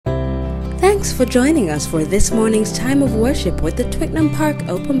Thanks for joining us for this morning's time of worship with the Twickenham Park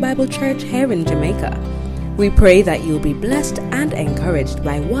Open Bible Church here in Jamaica. We pray that you'll be blessed and encouraged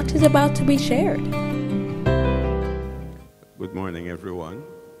by what is about to be shared. Good morning, everyone.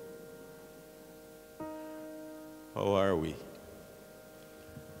 How are we?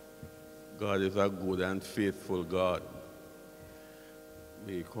 God is a good and faithful God.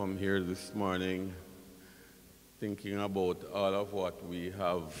 We come here this morning thinking about all of what we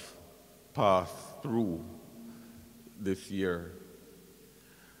have passed through this year.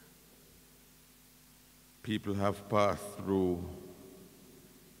 People have passed through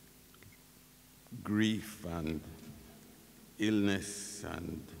grief and illness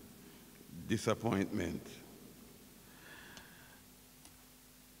and disappointment.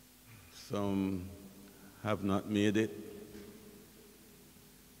 Some have not made it.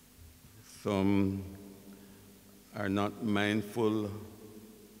 Some are not mindful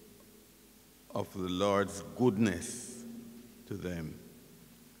of the Lord's goodness to them.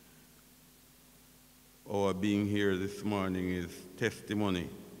 Our being here this morning is testimony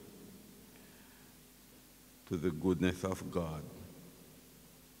to the goodness of God.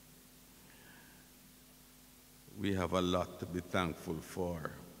 We have a lot to be thankful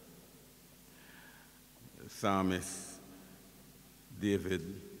for. The psalmist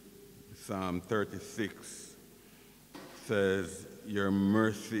David, Psalm 36, says, "Your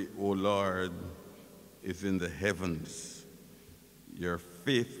mercy, O Lord, is in the heavens. Your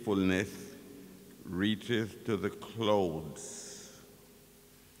faithfulness reaches to the clouds.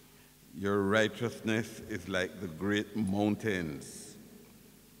 Your righteousness is like the great mountains.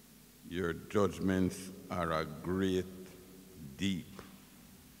 Your judgments are a great deep.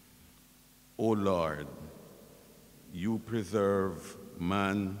 O Lord, you preserve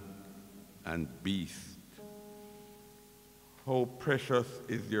man and beast. How precious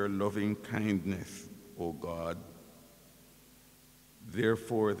is your loving kindness, O God.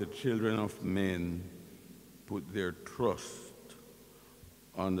 Therefore, the children of men put their trust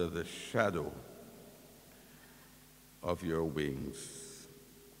under the shadow of your wings."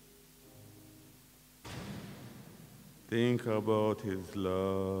 Think about his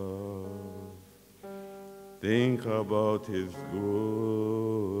love. Think about his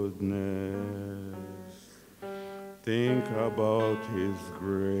goodness. Think about his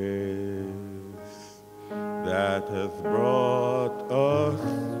grace that has brought us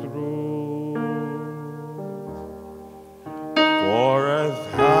through. For as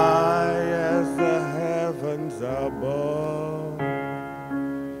high as the heavens above,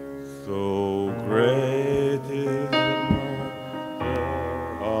 so great is the mercy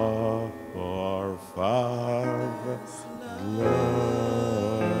of our Father's love.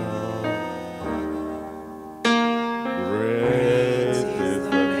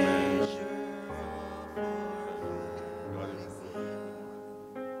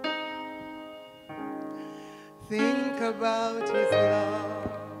 Think about his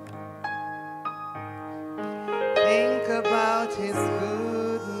love. Think about his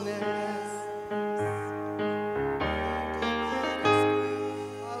goodness.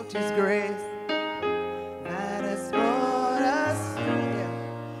 About his grace that has brought us through. Yeah.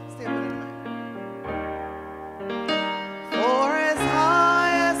 Stay up in the mic. For as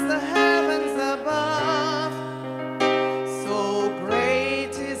high as the heavens above, so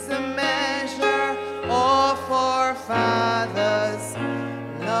great is the measure of our Father's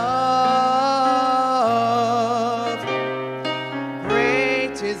love.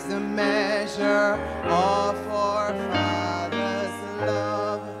 Great is the measure of our Father's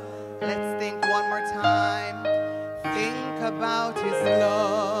love. Let's think one more time. Think about his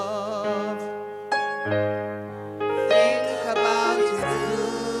love. Think about his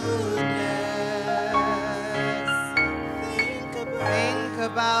goodness. Think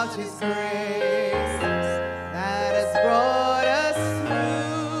about his grace that has brought us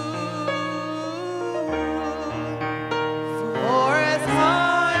through. For as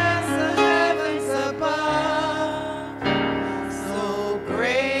high as the heavens above, so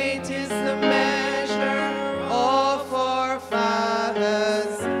great is the measure of our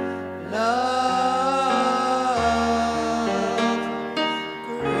Father's love.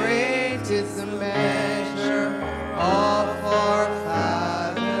 Great is the measure of our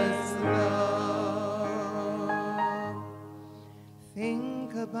Father's love.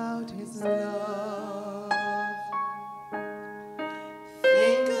 Think about his love.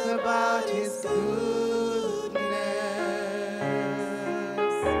 Think about his goodness.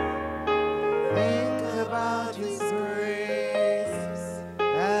 Think about his grace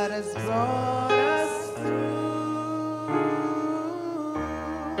that has brought us through.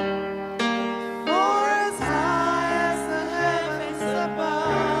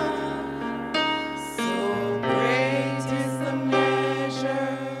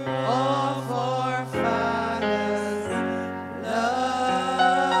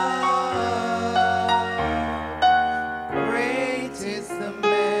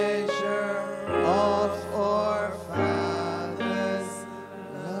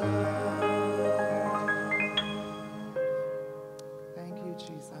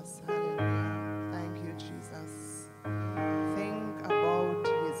 Jesus. Hallelujah. Thank you, Jesus. Think about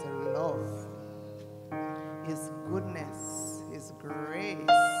his love, his goodness, his grace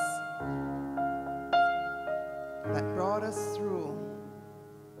that brought us through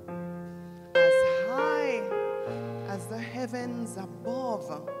as high as the heavens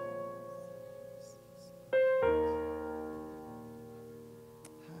above.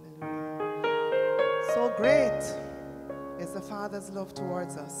 Hallelujah. So great is the Father's love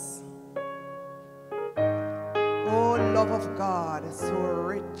towards us. Oh, love of God, so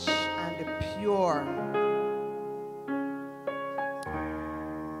rich and pure.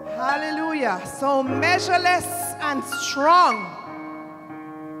 Hallelujah. So measureless and strong.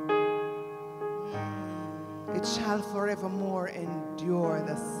 It shall forevermore endure,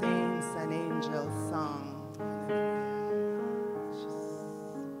 the saints and angels song.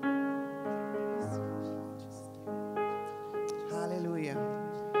 Hallelujah.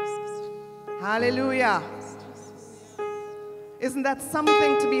 Hallelujah. Isn't that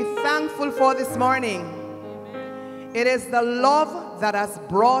something to be thankful for this morning? It is the love that has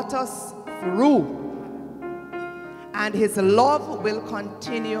brought us through. And his love will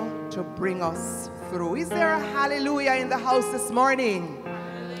continue to bring us through. Is there a hallelujah in the house this morning?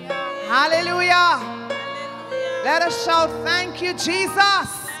 Hallelujah. Hallelujah. Let us shout, thank you, Jesus.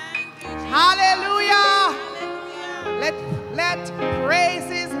 Thank you, Jesus. Hallelujah. Hallelujah. Let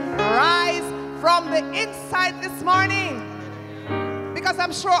praises rise from the inside this morning. Because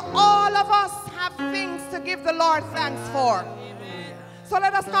I'm sure all of us have things to give the Lord thanks for. Amen. So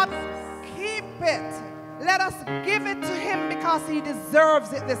let us not keep it. Let us give it to him because he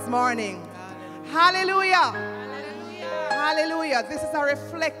deserves it this morning. Hallelujah. Hallelujah. Hallelujah. This is a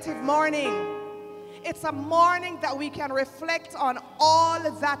reflective morning. It's a morning that we can reflect on all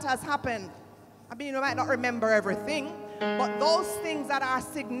that has happened. I mean, we might not remember everything, but those things that are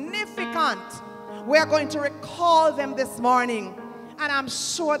significant, we are going to recall them this morning. And I'm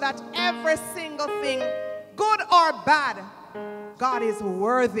sure that every single thing, good or bad, God is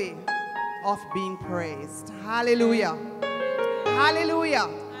worthy of being praised. Hallelujah. Hallelujah.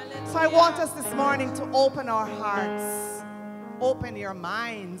 So I want us this morning to open our hearts, open your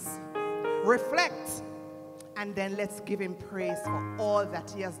minds, reflect, and then let's give him praise for all that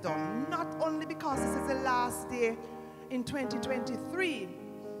he has done. Not only because this is the last day in 2023,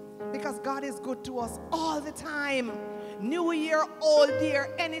 because God is good to us all the time. New year, old year,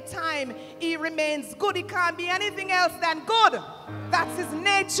 anytime he remains good. He can't be anything else than good. That's his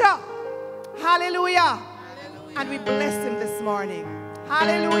nature. Hallelujah. Hallelujah. And we bless him this morning.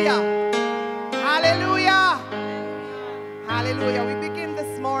 Hallelujah. Hallelujah. Hallelujah. We begin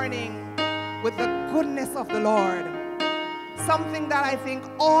this morning with the goodness of the Lord. Something that I think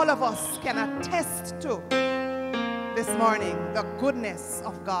all of us can attest to this morning. The goodness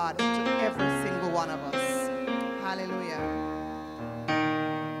of God to every single one of us. Hallelujah.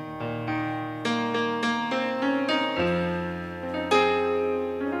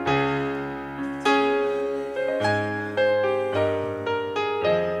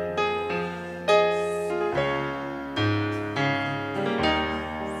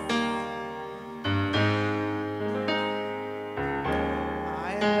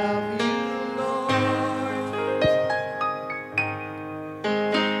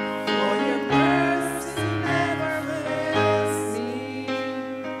 For your mercy never fails.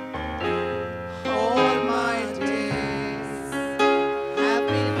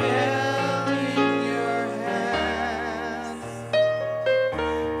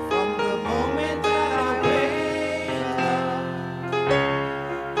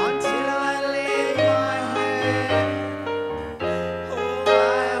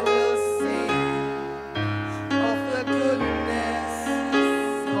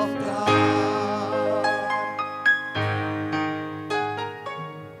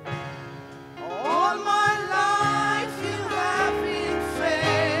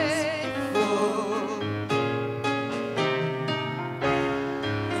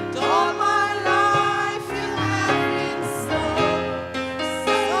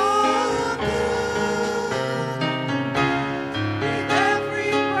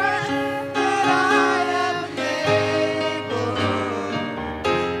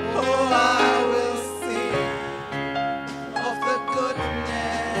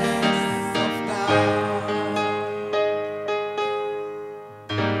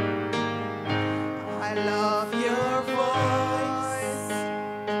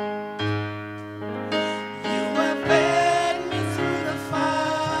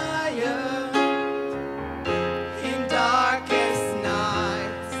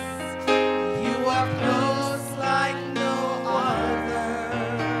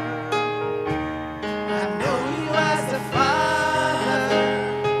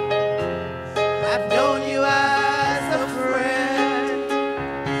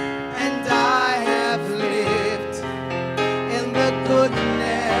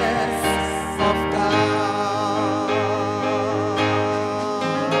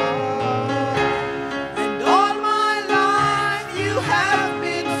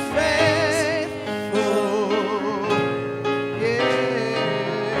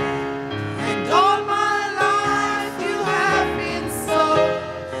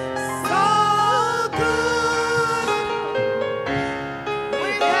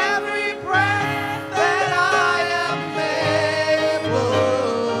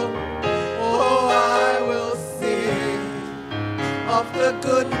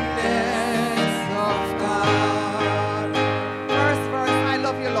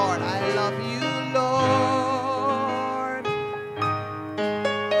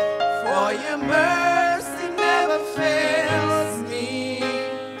 for your mercy never fails me.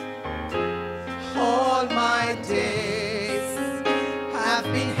 All my days have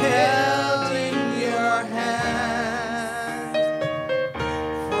been held in your hand.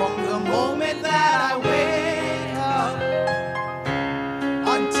 From the moment that I wake up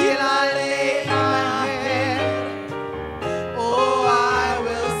until I lay my head, oh, I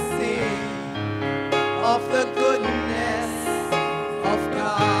will sing of the goodness of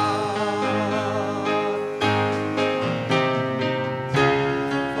God.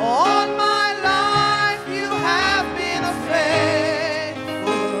 All my life you have been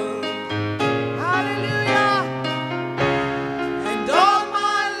faithful. Hallelujah. And all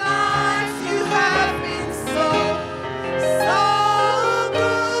my life you have been so, so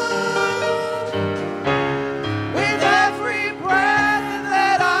good. With every breath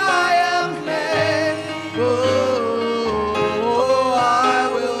that I am able, I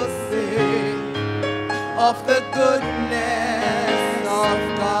will sing of the goodness of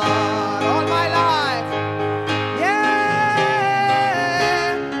God. All my life, yeah.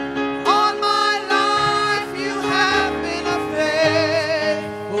 All my life you have been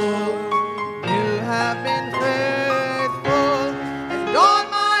faithful. You have been faithful. And all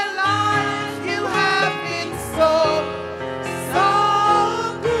my life you have been so, so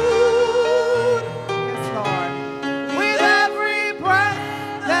good. Yes, Lord. With every breath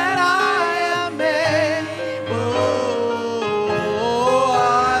that I am able,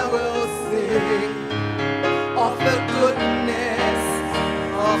 I will sing of the goodness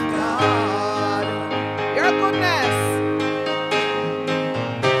of God. Your goodness.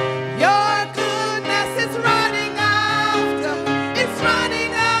 Your goodness is running after, it's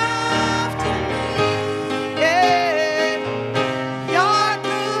running after me. Yeah. Your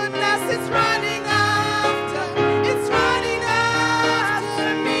goodness is running after, it's running after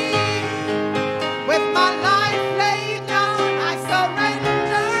me. With my life laid down, I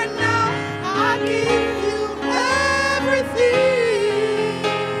surrender now. I give you everything.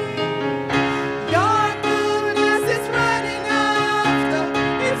 Your goodness is running after,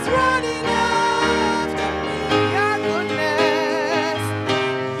 it's running after me.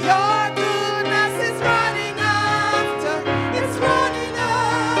 Your goodness is running after, it's running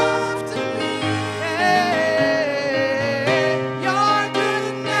after me. Yeah. Your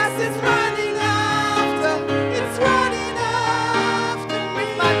goodness is running after, it's running after me.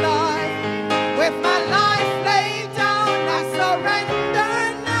 With my life laid down, I surrender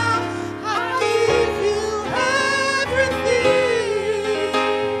now. I give you everything.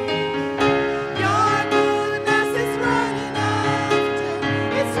 Your goodness is running after,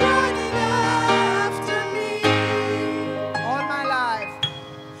 it's running after me. All my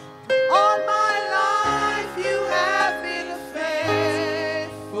life you have been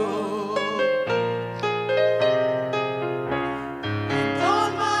faithful. And all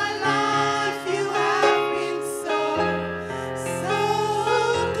my life you have been so, so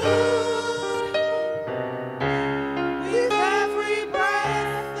good. With every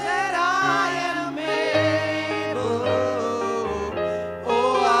breath that I am able,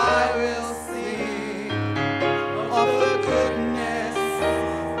 oh, I will sing of the goodness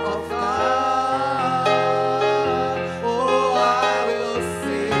of God. Oh, I will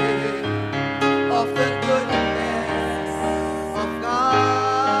sing of the goodness of God.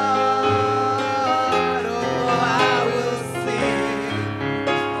 Oh, I will sing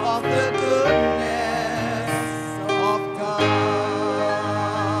of the goodness of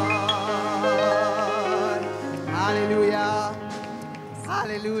God. Hallelujah.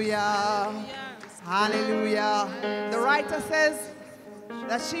 Hallelujah. Hallelujah. The writer says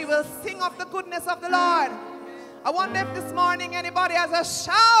that she will sing of the goodness of the Lord. I wonder if this morning anybody has a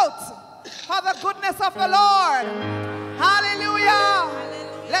shout for the goodness of the Lord. Hallelujah.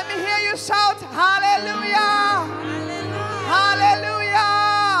 Let me hear you shout hallelujah. Hallelujah.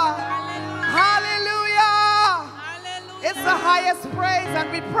 Hallelujah. It's the highest praise,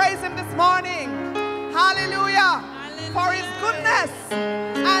 and we praise him this morning. Hallelujah. For his goodness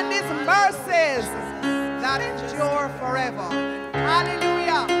and his mercies that endure forever.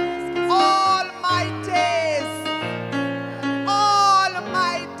 Hallelujah. All my days,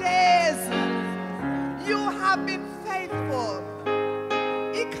 you have been faithful.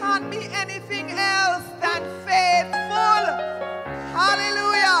 It can't be anything else than faithful.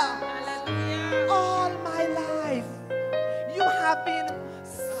 Hallelujah. All my life, you have been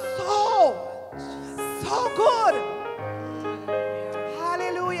so good.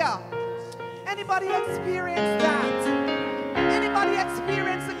 Hallelujah. Anybody experience that? Anybody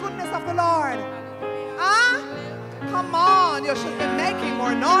experience the goodness of the Lord? Huh? Come on, you should be making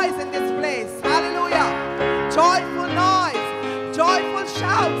more noise in this place. Hallelujah. Joyful noise, joyful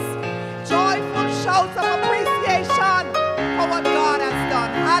shouts of appreciation for what God has done.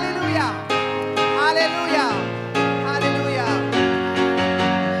 Hallelujah. Hallelujah. Hallelujah.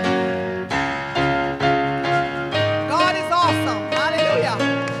 God is awesome. Hallelujah.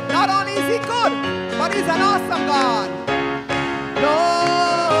 Not only is he good, but he's an awesome God.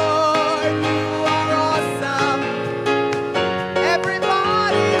 Lord, you are awesome.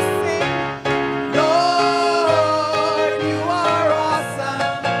 Everybody sing. Lord, you are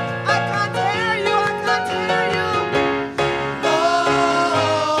awesome. I can't hear you. I can't hear you.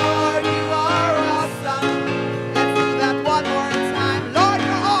 Lord, you are awesome. Let's do that one more time. Lord,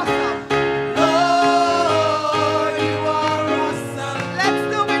 you're awesome. Lord, you are awesome. Let's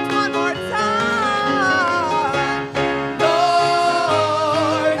do it one more time.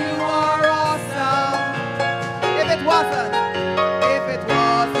 Lord, you are awesome. If it wasn't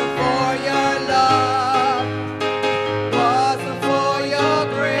for your love, wasn't for your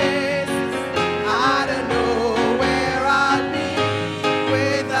grace, I don't know where I'd be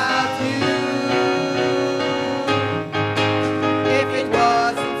without you. If it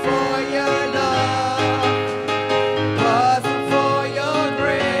wasn't for your love, wasn't for your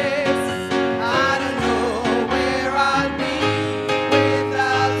grace, I don't know where I'd be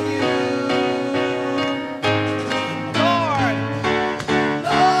without you. Lord,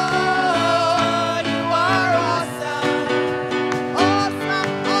 Lord, you are awesome.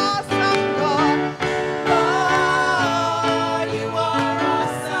 Awesome, awesome God. Lord, you are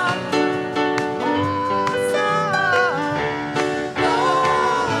awesome. Awesome.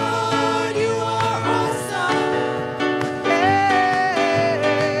 Lord, you are awesome.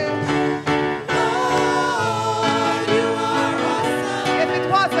 Yeah. Lord, you are awesome. If it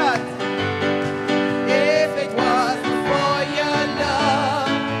wasn't for your love,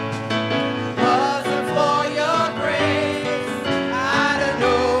 wasn't for your grace, I don't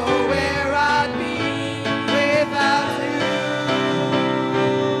know where I'd be without you.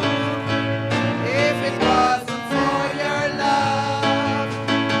 If it wasn't for your love,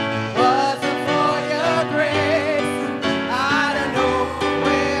 wasn't for your grace, I don't know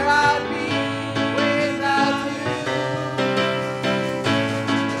where I'd be without you.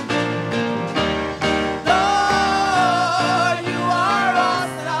 Lord, you are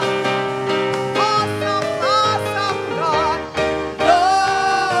awesome. Awesome, awesome God.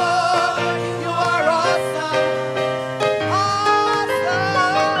 Lord, you are awesome.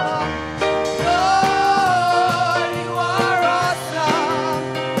 Awesome. Lord, you are awesome.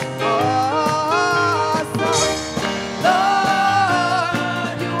 Awesome.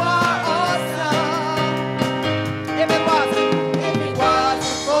 Lord, you are awesome. If it wasn't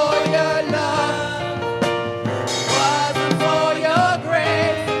for your love, wasn't for your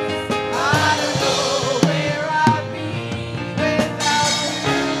grace, I don't know where I'd be without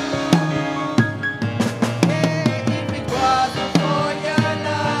you. If it wasn't for your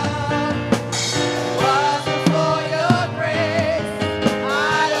love, wasn't for your grace, I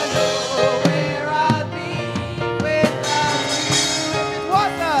don't know where I'd be without you. If it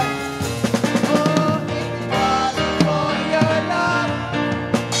wasn't for your love,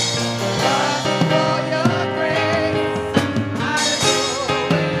 wasn't for your grace, I don't know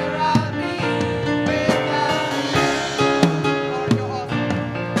where I'd be without you. Lord, you're awesome.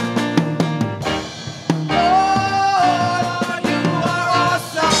 Lord, you are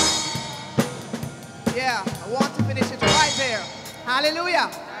awesome. Yeah, I want to finish it right there. Hallelujah.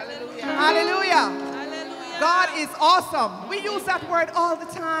 Hallelujah. God is awesome. We use that word all the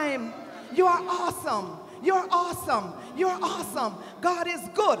time. You are awesome. You're awesome. You're awesome. God is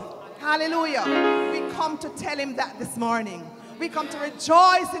good. Hallelujah. We come to tell him that this morning. We come to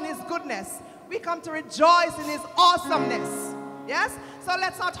rejoice in his goodness. We come to rejoice in his awesomeness. Yes? So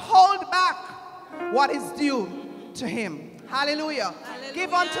let's not hold back what is due to him. Hallelujah.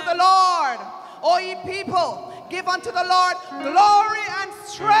 Give unto the Lord, O ye people, give unto the Lord glory and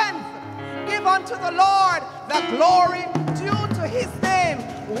strength. Give unto the Lord the glory due to his name.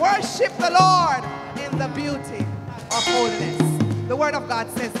 Worship the Lord in the beauty of holiness. The word of God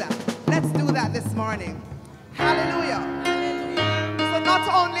says that. Let's do that this morning. Hallelujah. So not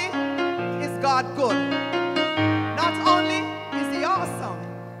only is God good, not only is he awesome,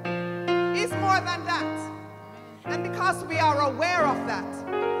 he's more than that. And because we are aware of that,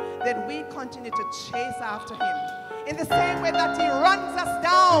 then we continue to chase after him. In the same way that he runs us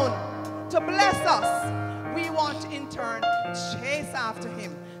down to bless us, we want to in turn chase after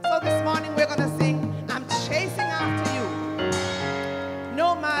him. So this morning we're going to sing, I'm chasing after you.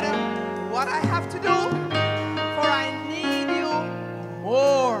 No matter what I have to do, for I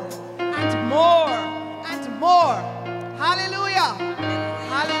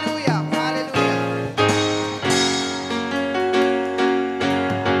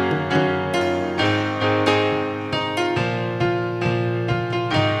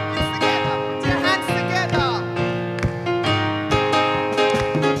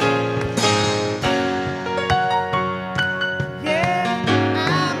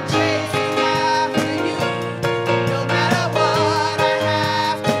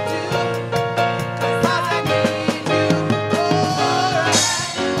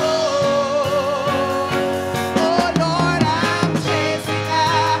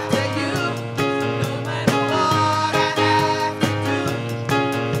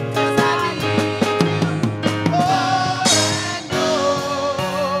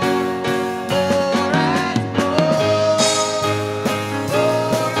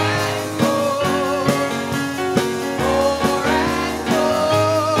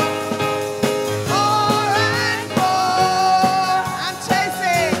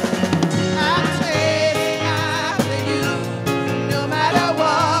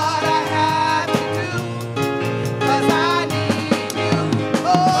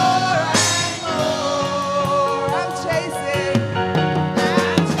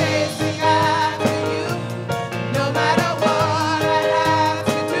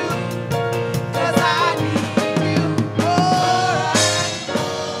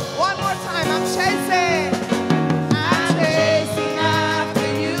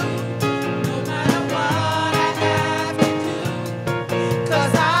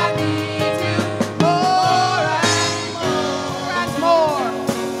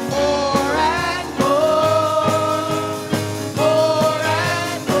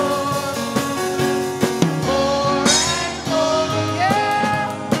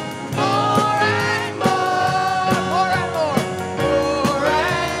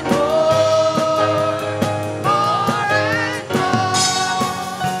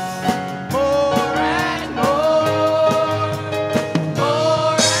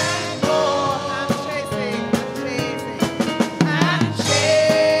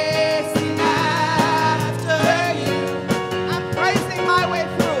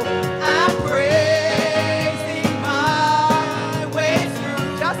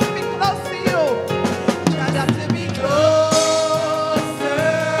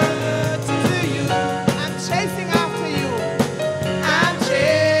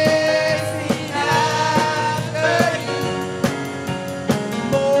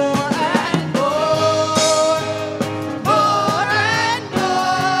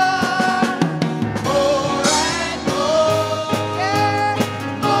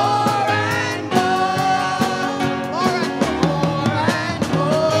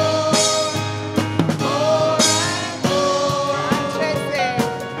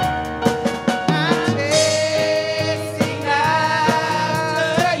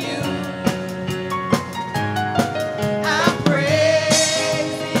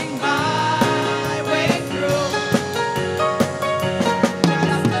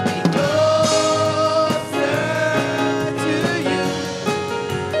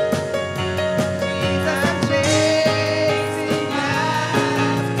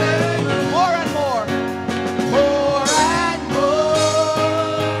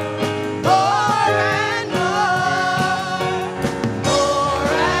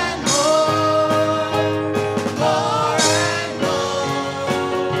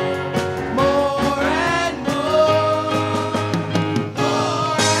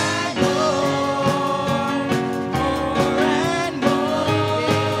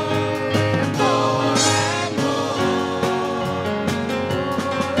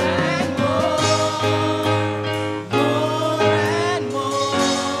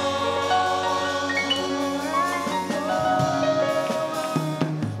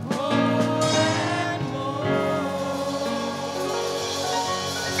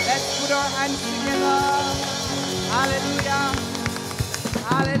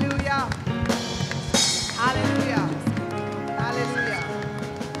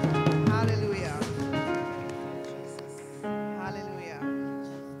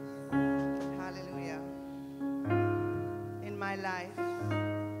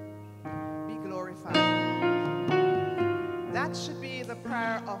That should be the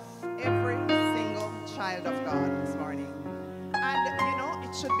prayer of every single child of God this morning. And you know,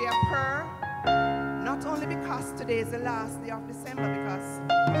 it should be a prayer not only because today is the last day of December, because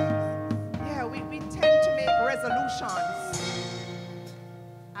yeah, we tend to make resolutions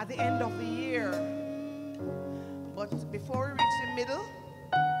at the end of the year. But before we reach the middle,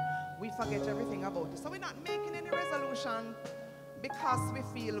 we forget everything about it. So we're not making any resolution because we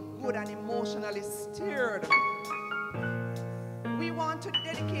feel good and emotionally stirred. We want to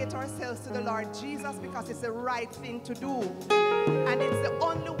dedicate ourselves to the Lord Jesus because it's the right thing to do. And it's the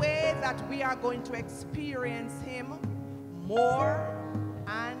only way that we are going to experience Him more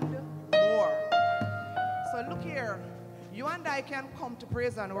and more. So look here. You and I can come to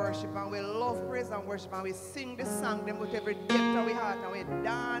praise and worship, and we love praise and worship, and we sing this song them with every depth of our heart, and we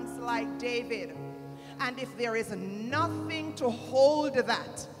dance like David. And if there is nothing to hold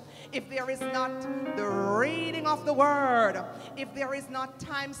that, if there is not the reading of the word, if there is not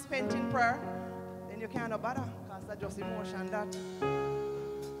time spent in prayer, then you cannot bother, because that's just emotion that.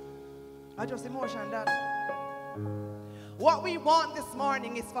 That's just emotion that. What we want this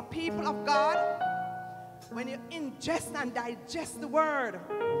morning is for people of God, when you ingest and digest the word,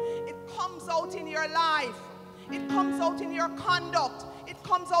 it comes out in your life. It comes out in your conduct. It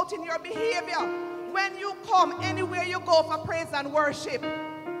comes out in your behavior. When you come, anywhere you go for praise and worship,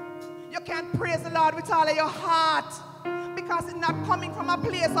 you can't praise the Lord with all of your heart, because it's not coming from a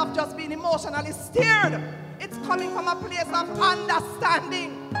place of just being emotionally stirred. It's coming from a place of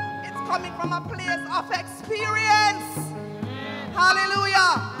understanding. It's coming from a place of experience. Hallelujah.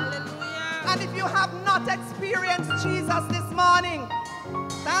 Hallelujah. And if you have not experienced Jesus this morning,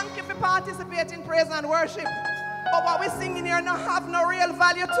 thank you for participating in praise and worship. But what we're singing here now have no real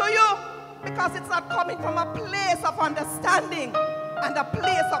value to you, because it's not coming from a place of understanding. and a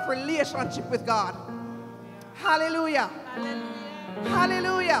place of relationship with God. Hallelujah. Hallelujah.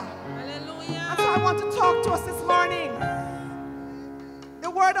 Hallelujah. Hallelujah. And so I want to talk to us this morning. The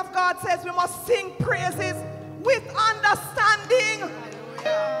word of God says we must sing praises with understanding.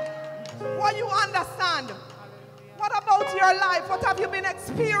 What you understand? What about your life? What have you been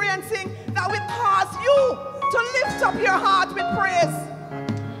experiencing that will cause you to lift up your heart with praise?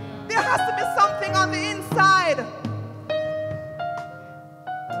 There has to be something on the inside.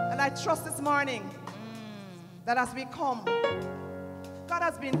 And I trust this morning that as we come, God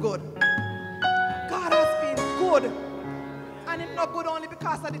has been good. God has been good. And He's not good only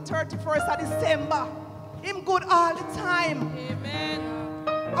because of the 31st of December. He's good all the time. Amen.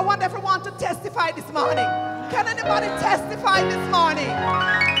 I want everyone to testify this morning. Can anybody testify this morning?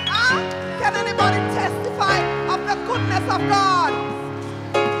 Huh? Can anybody testify of the goodness of God?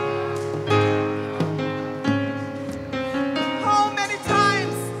 How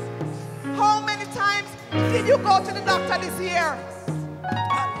many times did you go to the doctor this year?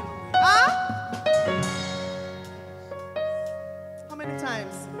 Huh? How many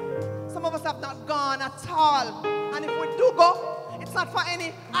times? Some of us have not gone at all. And if we do go, it's not for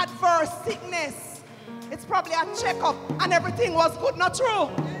any adverse sickness. It's probably a checkup and everything was good. Not true?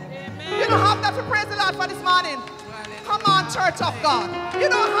 Amen. You don't have that to praise the Lord for this morning. Come on, church of God. You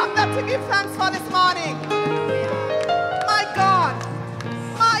don't have that to give thanks for this morning. My God.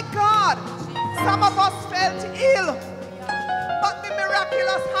 My God. Some of us felt ill, but the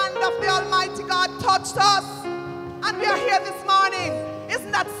miraculous hand of the Almighty God touched us, and we are here this morning.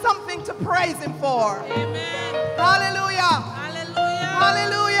 Isn't that something to praise Him for? Amen. Hallelujah. Hallelujah.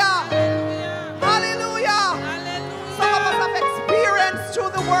 Hallelujah. Hallelujah. Hallelujah. Some of us have experienced through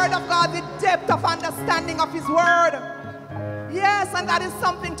the Word of God the depth of understanding of His Word. Yes, and that is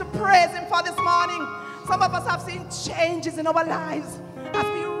something to praise Him for this morning. Some of us have seen changes in our lives. As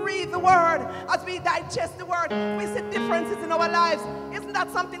we read the Word, as we digest the Word, we see differences in our lives. Isn't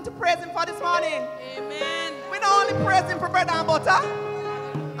that something to praise Him for this morning? Amen. We don't only praise Him for bread and butter.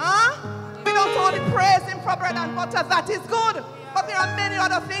 Huh? We don't only praise Him for bread and butter. That is good. But there are many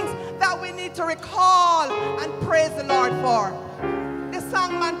other things that we need to recall and praise the Lord for. The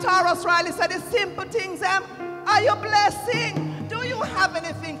songman Taurus Riley said, the simple things, are you blessing? Do you have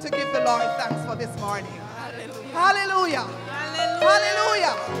anything to give the Lord thanks for this morning? Hallelujah. Hallelujah.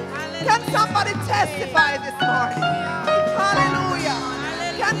 Hallelujah. Can somebody testify this morning? Hallelujah.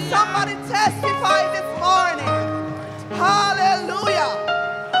 Can somebody testify this morning? Hallelujah.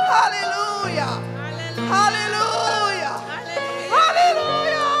 Hallelujah. Hallelujah.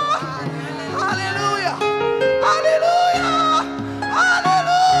 Hallelujah. Hallelujah. Hallelujah.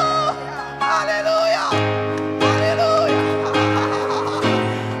 Hallelujah.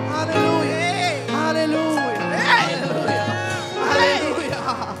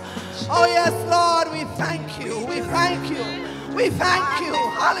 Hallelujah. Oh yes, Lord, we thank you. We thank you. We thank you.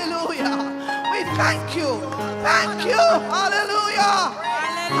 Hallelujah. We thank you. Thank you. Hallelujah.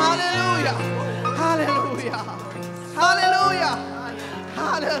 Hallelujah. Hallelujah. Hallelujah. Hallelujah.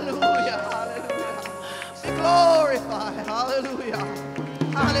 Hallelujah. Be glorified. Hallelujah.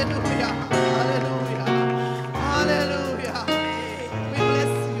 Hallelujah. Hallelujah. Hallelujah. We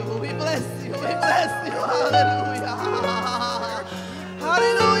bless you. We bless you. We bless you. Hallelujah. Hallelujah.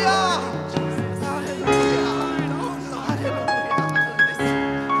 Hallelujah. Hallelujah.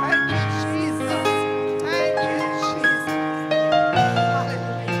 Thank you, Jesus. Thank you, Jesus.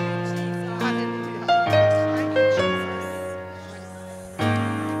 Hallelujah. Hallelujah. Thank you, Jesus.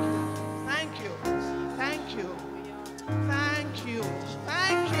 Thank you. Thank you. Thank you.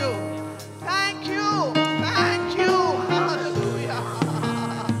 Thank you. Thank you. Thank you. Hallelujah.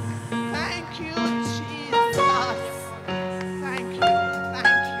 Thank you, Jesus. Thank you.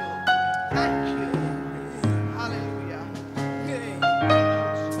 Thank you. Thank you. Hallelujah. Thank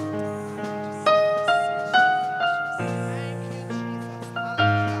you, Jesus.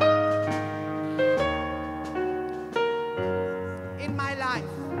 Hallelujah. In my life,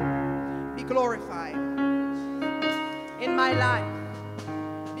 be glorified. In my life,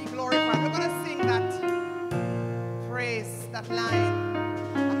 be glorified. We're going to sing that phrase, that line,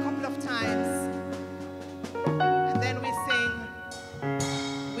 a couple of times. And then we sing,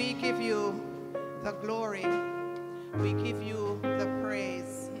 we give you the glory. We give you the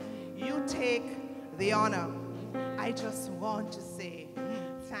praise. You take the honor. I just want to say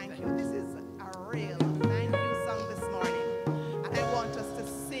thank you. This is a real thank you song this morning. And I want us to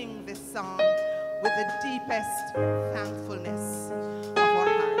sing this song with the deepest thankfulness of our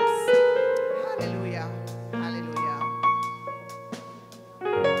hearts. Hallelujah. Hallelujah.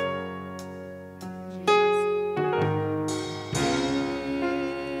 Jesus.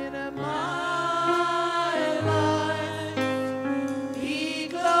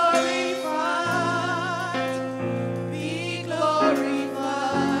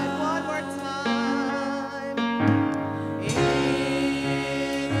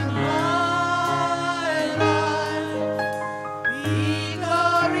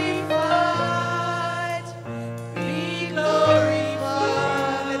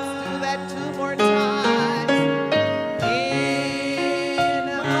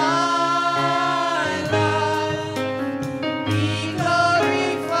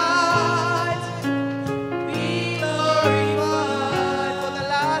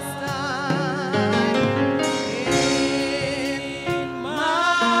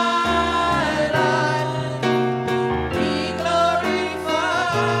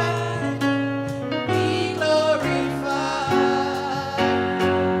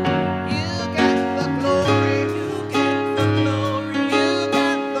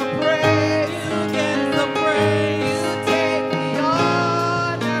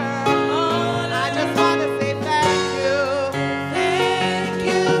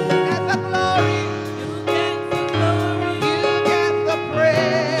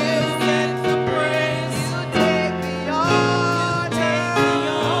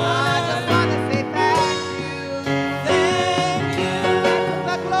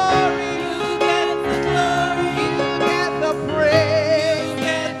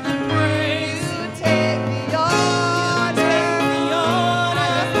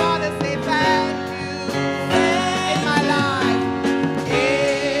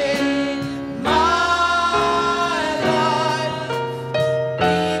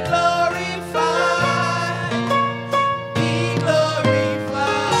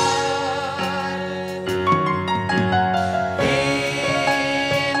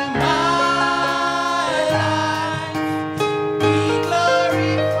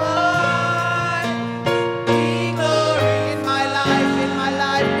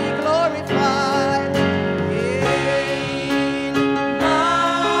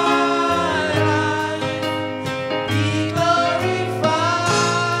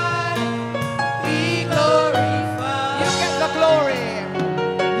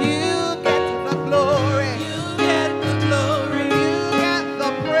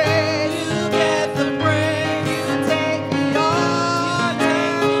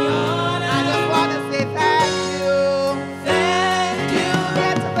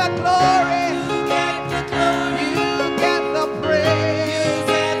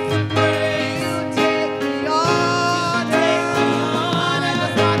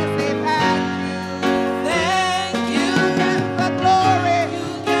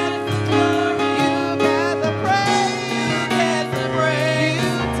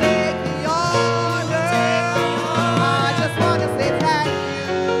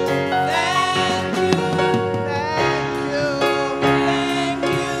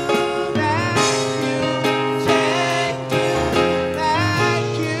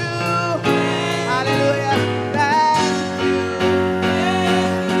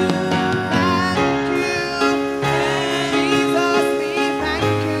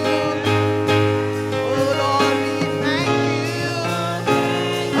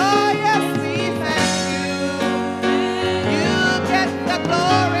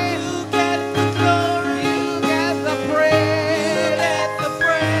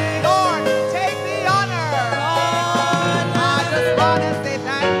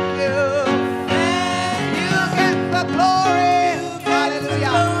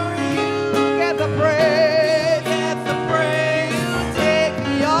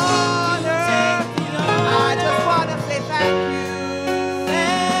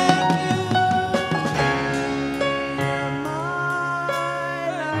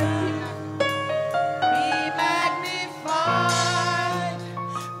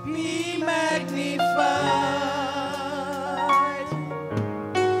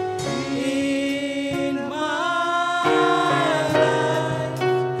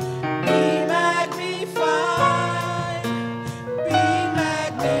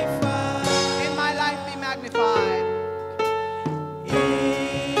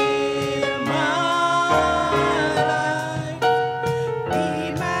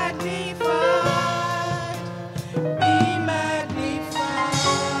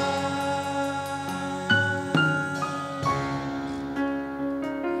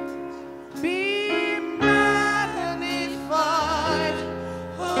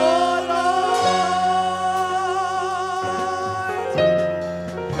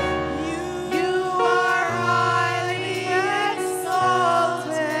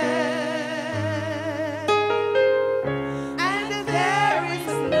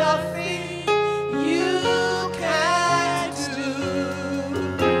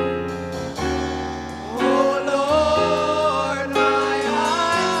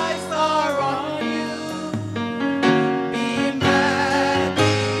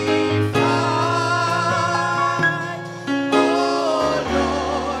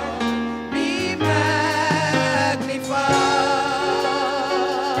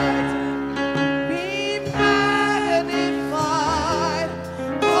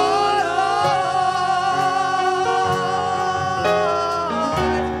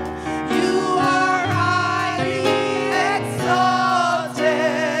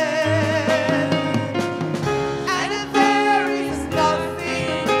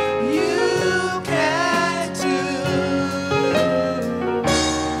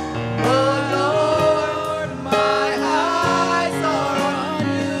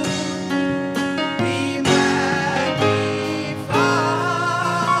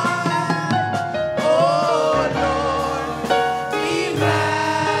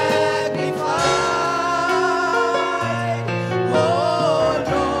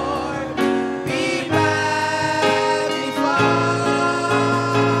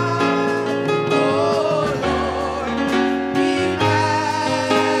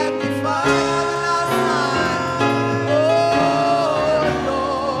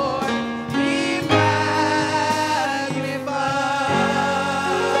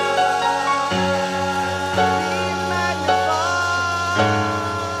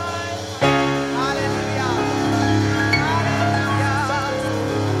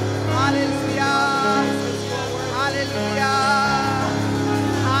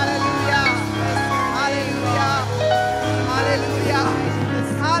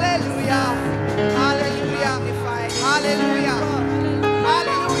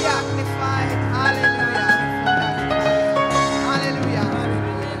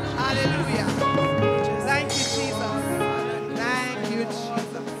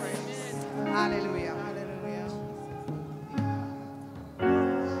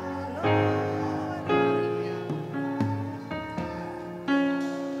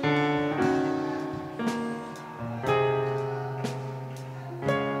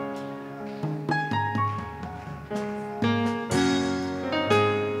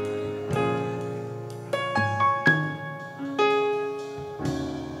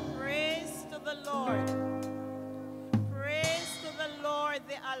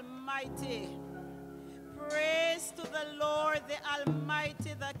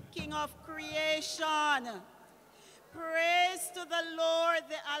 King of creation. Praise to the Lord,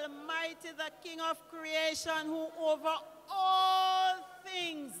 the Almighty, the King of creation, who over all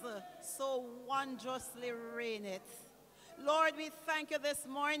things so wondrously reigneth. Lord, we thank you this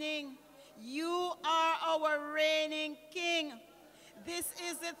morning. You are our reigning King. This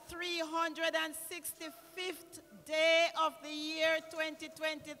is the 365th day of the year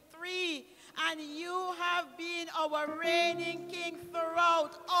 2023, and you have been our reigning King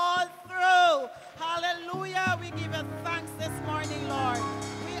throughout, all through. Hallelujah. We give you thanks this morning, Lord.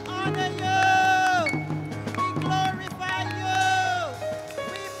 We honor you. We glorify you.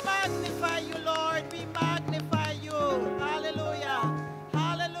 We magnify you, Lord. We magnify you. Hallelujah.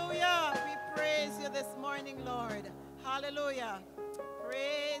 Hallelujah. We praise you this morning, Lord. Hallelujah.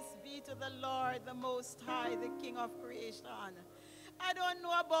 Praise be to the Lord, the Most High, the King of creation. I don't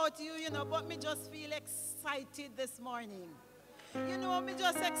know about you, but me just feel excited this morning. Me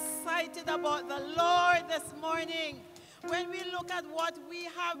just excited about the Lord this morning. When we look at what we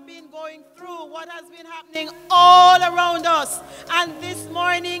have been going through, what has been happening all around us. And this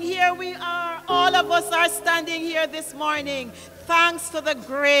morning, here we are, all of us are standing here this morning, thanks to the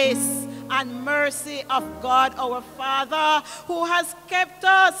grace and mercy of God our Father, who has kept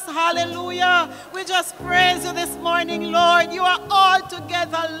us. Hallelujah. We just praise you this morning, Lord. You are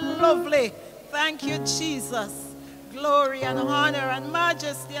altogether lovely. Thank you, Jesus. Glory and honor and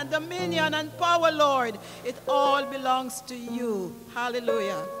majesty and dominion and power, Lord, it all belongs to you.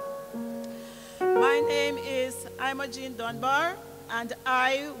 Hallelujah. My name is Imogen Dunbar, and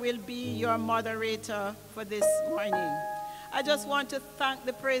I will be your moderator for this morning. I just want to thank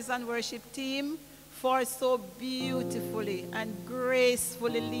the praise and worship team for so beautifully and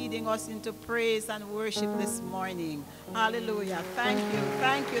gracefully leading us into praise and worship this morning. Hallelujah. Thank you,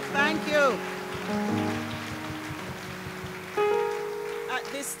 thank you, thank you. At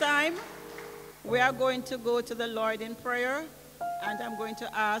this time, we are going to go to the Lord in prayer, and I'm going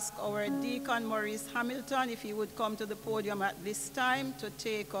to ask our Deacon Maurice Hamilton if he would come to the podium at this time to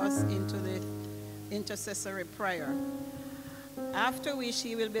take us into the intercessory prayer. After which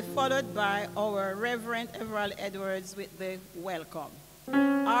he will be followed by our Reverend Everald Edwards with the welcome.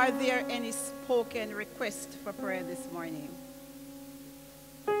 Are there any spoken requests for prayer this morning?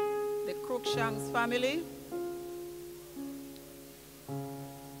 The Cruikshanks family.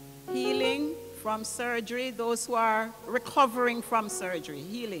 Healing from surgery, those who are recovering from surgery,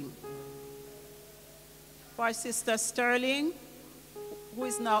 healing. For Sister Sterling, who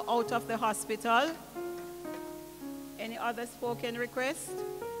is now out of the hospital. Any other spoken request?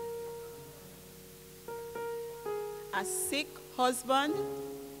 A sick husband?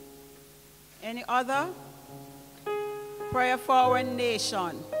 Any other? Prayer for our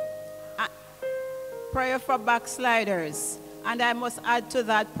nation. Prayer for backsliders. And I must add to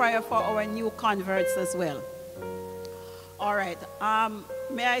that prayer for our new converts as well. All right.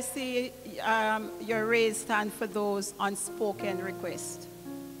 May I see your raised hand for those unspoken requests?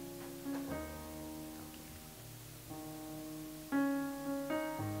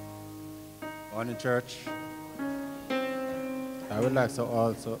 Morning, church. I would like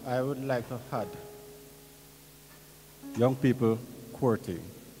to add young people courting.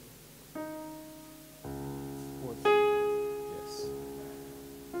 Yes.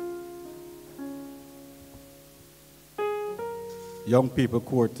 Young people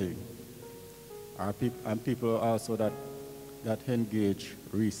courting and people also that engage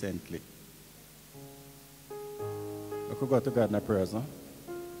recently. We could go to God in a prayer, no?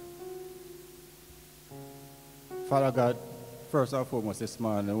 Father God, first and foremost this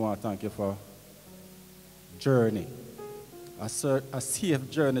morning, I want to thank you for journey, a safe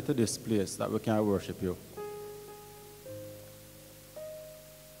journey to this place that we can worship you.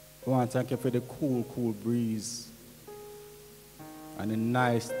 I want to thank you for the cool, cool breeze and the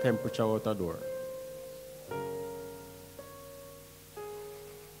nice temperature out the door.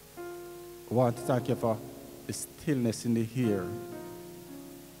 I want to thank you for the stillness in the air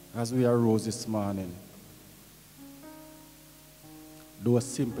as we arose this morning. Those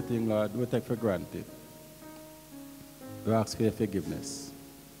simple things, Lord, we take for granted. We ask for your forgiveness.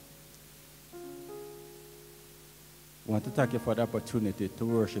 I want to thank you for the opportunity to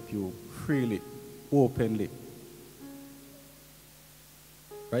worship you freely, openly.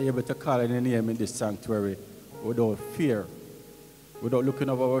 We're able to call on your name in this sanctuary without fear, without looking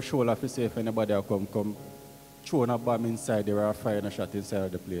over our shoulder to see if anybody will come throwing a bomb inside there or firing a shot inside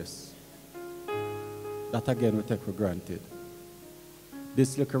of the place. That again we take for granted.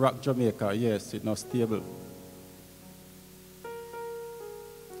 This little rock Jamaica, yes, it's not stable.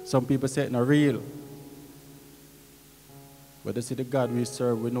 Some people say it's not real. But this is the God we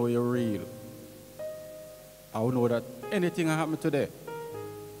serve, we know you're real. I will know that anything that happened today,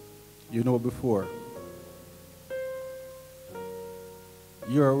 you know before.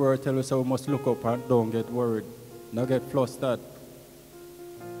 Your word tells us we must look up and don't get worried, not get flustered.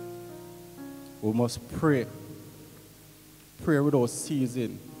 We must pray. Pray without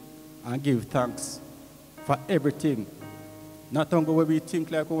ceasing and give thanks for everything. Not only what we think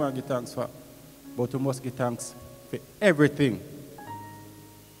like we want to give thanks for, but we must give thanks for everything.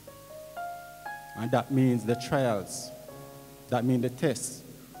 And that means the trials. That means the tests.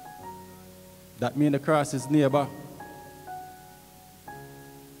 That means the cross is neighbor.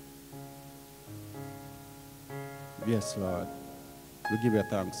 Yes, Lord. We give you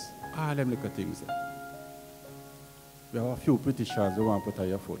thanks. All them little things. We have a few petitions we want to put on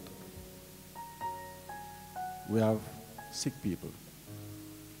your foot. We have sick people.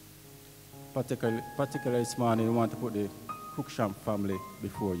 Particularly this morning, we want to put the Cruikshank family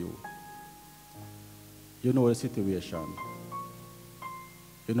before you. You know the situation.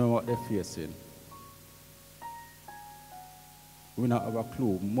 You know what they're facing. We don't have a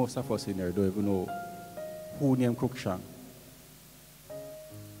clue. Most of us in here don't even know who named Cruikshank.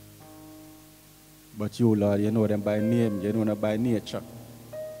 But you, Lord, you know them by name, you know them by nature.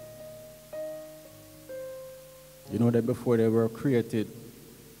 You know them before they were created.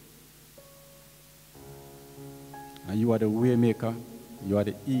 And you are the way maker, you are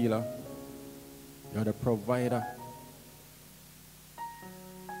the healer, you are the provider.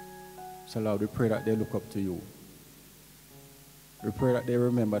 So Lord, we pray that they look up to you. We pray that they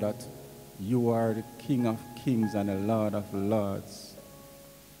remember that you are the King of kings and the Lord of lords.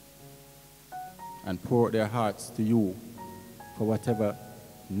 And pour out their hearts to you for whatever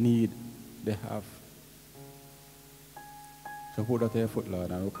need they have. So put that to your foot,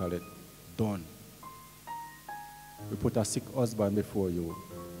 Lord, and we'll call it done. We put a sick husband before you.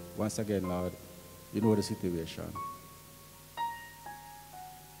 Once again, Lord, you know the situation.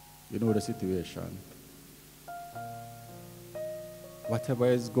 You know the situation. Whatever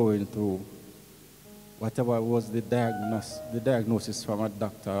is going through, whatever was the diagnosis from a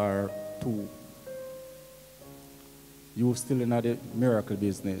doctor or two, you still in the miracle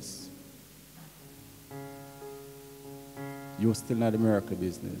business. You still in the miracle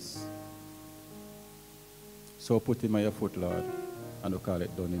business. So put him on your foot, Lord, and we'll call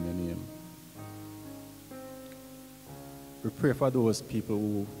it done in your name. We pray for those people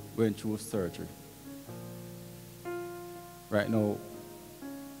who went through surgery. Right now,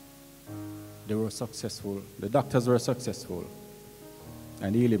 they were successful. The doctors were successful.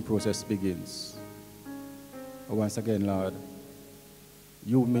 And the healing process begins. But once again, Lord,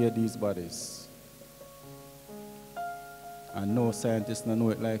 you made these bodies. And no scientist don't know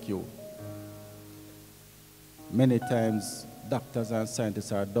it like you. Many times, doctors and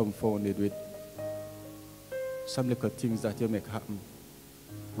scientists are dumbfounded with some little things that you make happen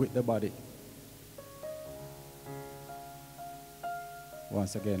with the body.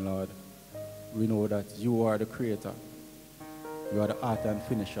 Once again, Lord, we know that you are the creator. You are the author and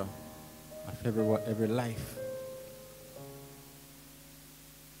finisher of every life.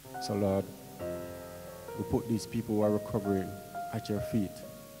 So, Lord, we put these people who are recovering at your feet.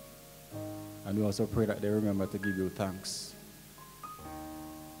 And we also pray that they remember to give you thanks.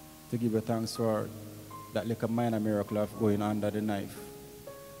 To give you thanks for that little minor miracle of going under the knife,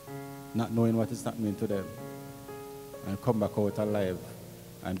 not knowing what it's happening to them, and come back out alive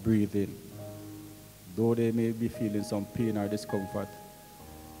and breathe in. Though they may be feeling some pain or discomfort,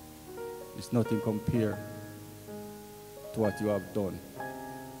 it's nothing compared to what you have done.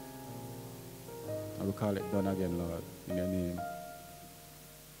 And we call it done again, Lord, in your name.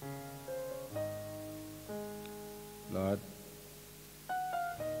 Lord,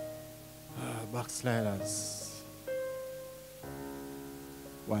 backsliders.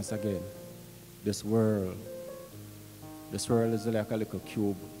 Once again, this world is like a little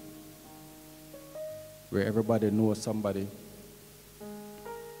cube where everybody knows somebody,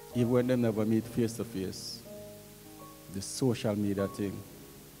 even when they never meet face to face. This social media thing,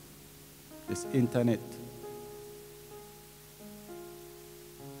 this internet.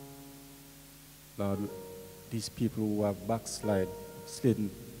 Lord, these people who have slidden,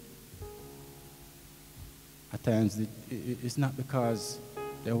 at times it's not because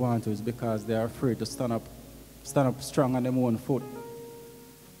they want to, it's because they are afraid to stand up strong on their own foot.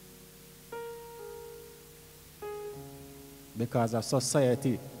 Because of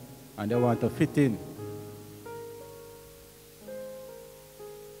society, and they want to fit in.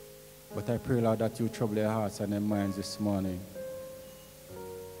 But I pray, Lord, that you trouble their hearts and their minds this morning.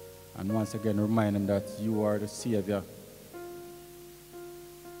 And once again, remind them that you are the Savior,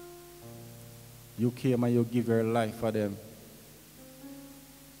 You came and you give your life for them.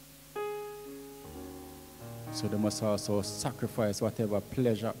 So they must also sacrifice whatever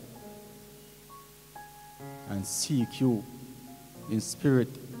pleasure and seek you in spirit,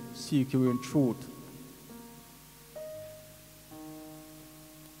 seek you in truth.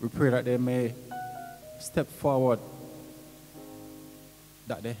 We pray that they may step forward,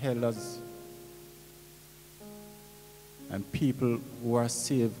 that the elders and people who are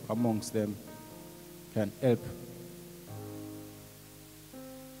saved amongst them can help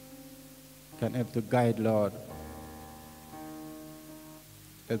to guide, Lord.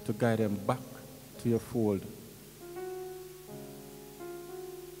 Help to guide them back to your fold.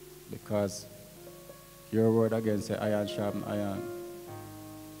 Because your word again says, iron sharpen iron.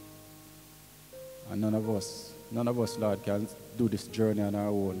 And none of us, Lord, can do this journey on our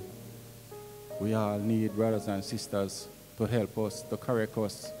own. We all need brothers and sisters to help us, to correct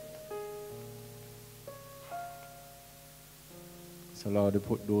us. So, Lord, we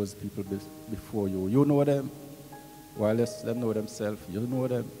put those people before you. You know them. While let them know themselves, you know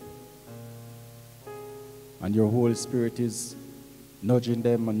them. And your Holy Spirit is nudging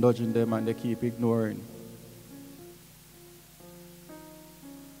them, and they keep ignoring.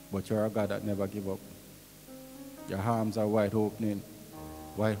 But you're a God that never gives up. Your arms are wide open,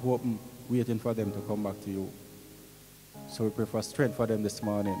 waiting for them to come back to you. So we pray for strength for them this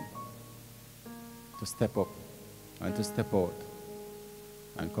morning to step up and to step out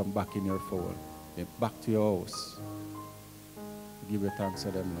and come back in your fold, back to your house. Give your thanks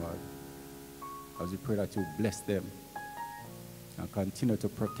to them, Lord, as we pray that you bless them and continue to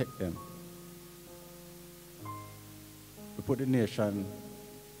protect them. We put the nation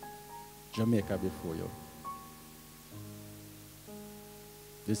Jamaica before you.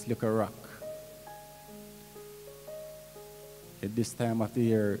 This little rock at this time of the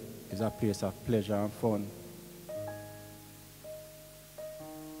year is a place of pleasure and fun.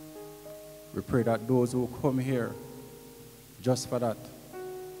 We pray that those who come here just for that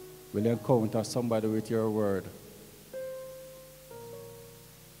will encounter somebody with your word.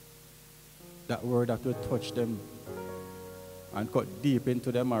 That word that will touch them and cut deep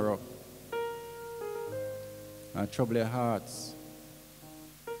into their marrow and trouble their hearts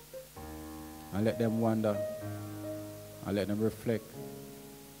and let them wonder and let them reflect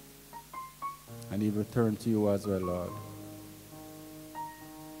and even turn to you as well, Lord.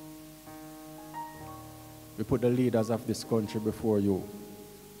 We put the leaders of this country before you.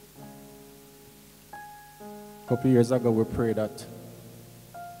 A couple years ago, we prayed that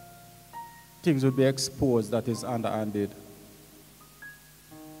things would be exposed that is underhanded.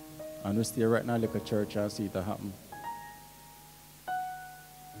 And we stay right now like a church and see it happen.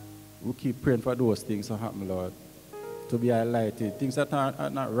 We keep praying for those things to happen, Lord, to be highlighted. Things that are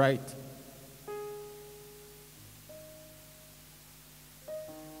not right.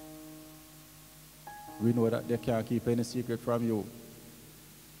 We know that they can't keep any secret from you.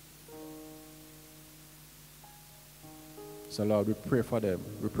 So, Lord, we pray for them.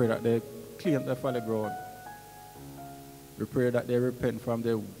 We pray that they clean up their fallen ground. We pray that they repent from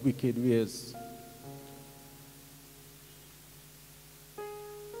their wicked ways.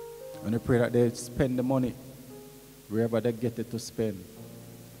 And we pray that they spend the money wherever they get it to spend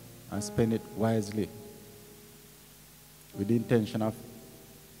and spend it wisely with the intention of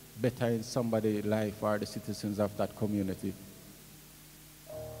bettering somebody's life or the citizens of that community.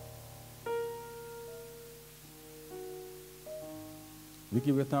 We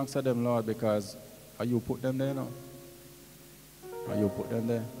give you thanks to them, Lord, because you put them there now. You put them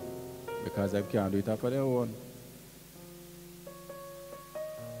there because they can't do it for their own.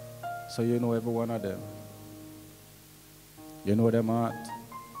 So you know every one of them. You know their heart.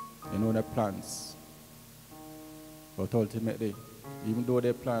 You know their plans. But ultimately, even though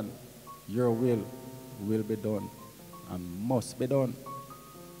they plan, your will be done and must be done.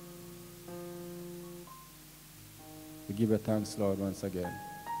 We give you thanks, Lord, once again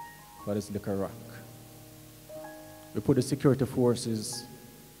for this little rock. We put the security forces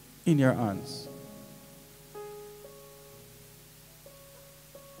in your hands.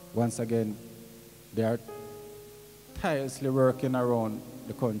 Once again, they are tirelessly working around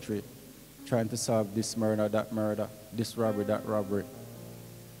the country, trying to solve this murder, this robbery, that robbery.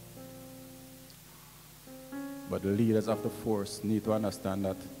 But the leaders of the force need to understand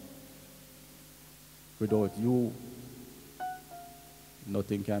that without you,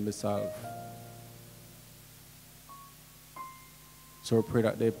 nothing can be solved. So we pray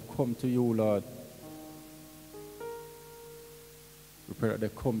that they come to you, Lord. We pray that they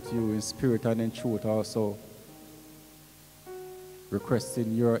come to you in spirit and in truth also,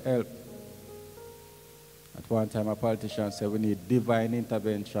 requesting your help At one time, a politician said we need divine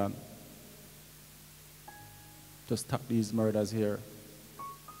intervention to stop these murders here.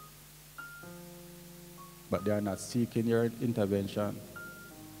 But they are not seeking your intervention.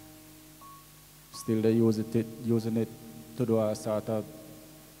 Still, they're using it to do a sort of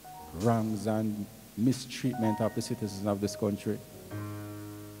wrongs and mistreatment of the citizens of this country.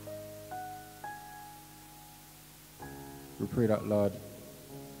 We pray that, Lord,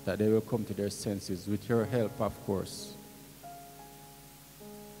 that they will come to their senses with your help, of course.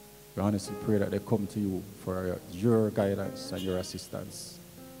 We honestly pray that they come to you for your guidance and your assistance.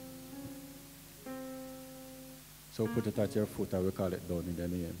 So put it at your foot and we call it down in the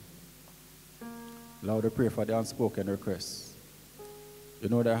name. Lord, we pray for the unspoken requests. You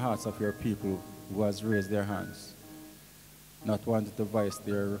know the hearts of your people who has raised their hands, not wanting to voice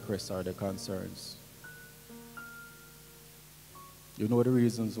their requests or their concerns. You know the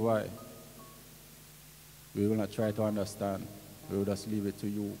reasons why. We will not try to understand. We will just leave it to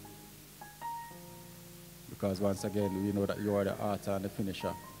you. Because once again, we know that you are the author and the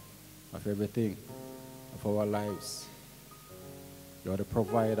finisher of everything, of our lives. You are the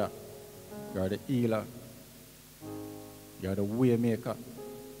provider. You are the healer. You are the way maker.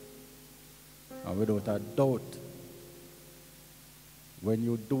 And without a doubt, when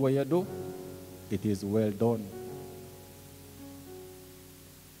you do what you do, it is well done.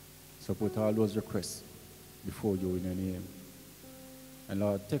 So put all those requests before you in your name. And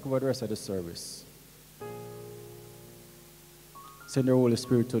Lord, take over the rest of the service. Send your Holy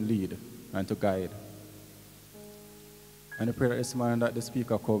Spirit to lead and to guide. And I pray that this morning that the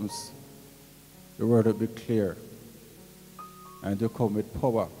speaker comes, the word will be clear and to come with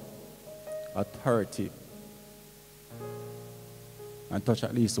power, authority, and touch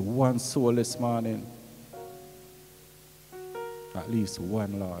at least one soul this morning. At least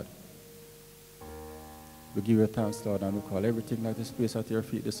one, Lord. We give you thanks, Lord, and we call everything that is placed at your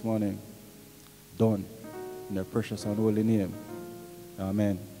feet this morning done in your precious and holy name.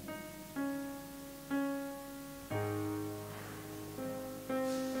 Amen.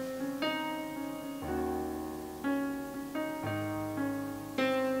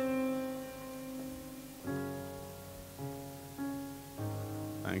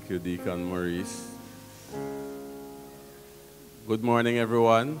 Thank you, Deacon Maurice. Good morning,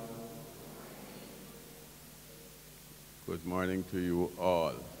 everyone. Good morning to you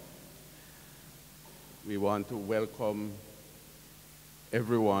all. We want to welcome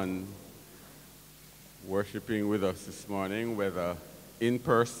everyone worshiping with us this morning, whether in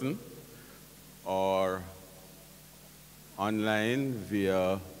person or online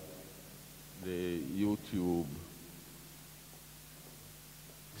via the YouTube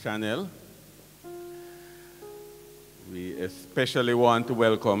channel. We especially want to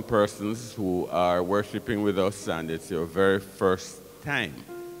welcome persons who are worshiping with us and it's your very first time.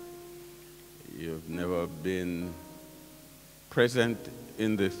 You've never been present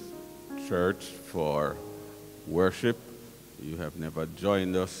in this church for worship. You have never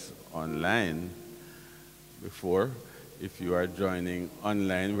joined us online before. If you are joining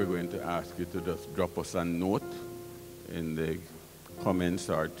online, we're going to ask you to just drop us a note in the comments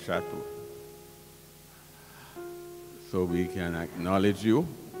or chat so we can acknowledge you.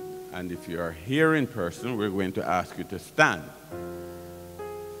 And if you are here in person, we're going to ask you to stand.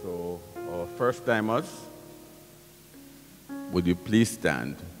 So our first timers, would you please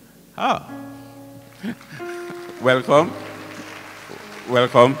stand? Welcome.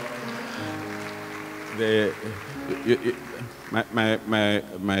 Welcome.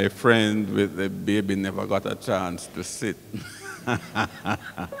 My friend with the baby never got a chance to sit.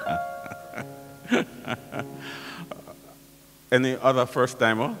 Any other first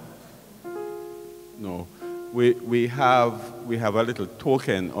timer? No. We have a little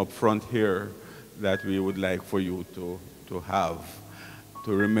token up front here that we would like for you to have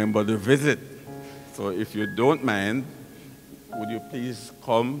to remember the visit. So if you don't mind, would you please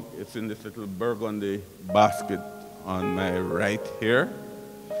come? It's in this little burgundy basket on my right here.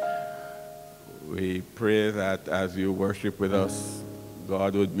 We pray that as you worship with us,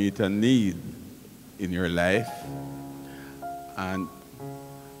 God would meet a need in your life. And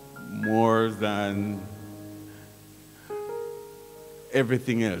more than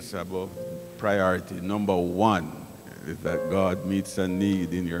everything else above priority, number one is that God meets a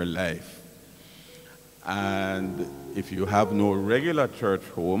need in your life. And if you have no regular church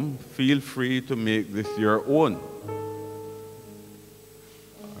home, feel free to make this your own.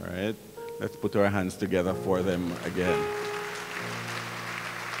 All right? Let's put our hands together for them again.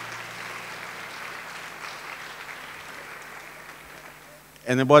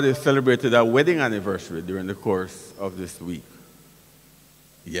 Anybody celebrated a wedding anniversary during the course of this week?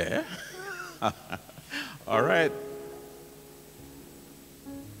 Yeah? All right.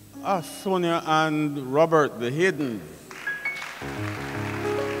 Sonia and Robert, the Haydens.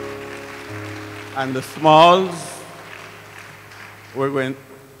 And the Smalls, we're going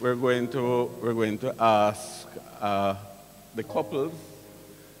to ask the couples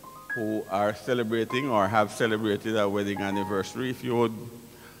who are celebrating or have celebrated a wedding anniversary, if you would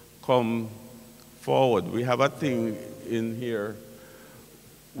come forward. We have a thing in here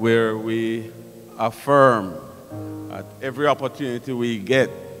where we affirm at every opportunity we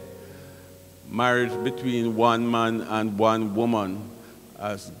get marriage between one man and one woman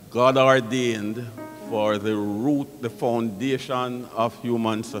as God ordained for the root, the foundation of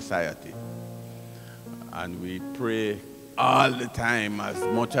human society. And we pray all the time, as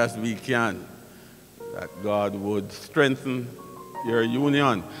much as we can, that God would strengthen your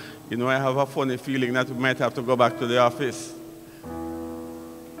union. You know, I have a funny feeling that we might have to go back to the office.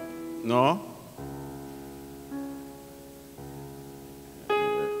 No?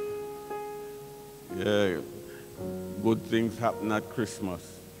 Yeah, good things happen at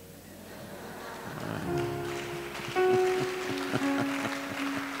Christmas.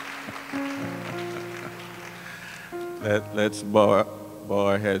 Let's bow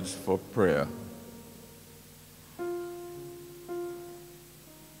our heads for prayer.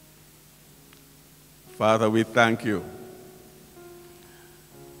 Father, we thank you.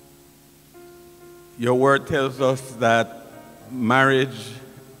 Your word tells us that marriage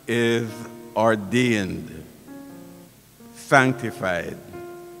is ordained, sanctified,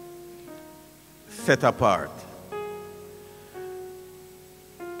 set apart,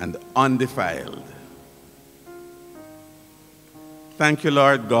 and undefiled. Thank you,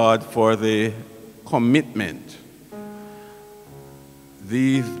 Lord God, for the commitment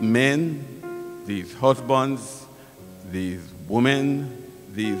these men, these husbands, these women,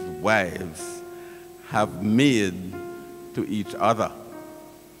 these wives have made to each other.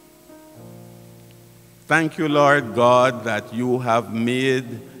 Thank you, Lord God, that you have made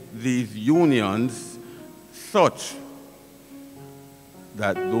these unions such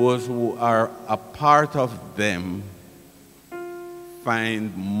that those who are a part of them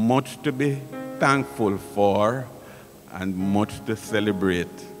find much to be thankful for and much to celebrate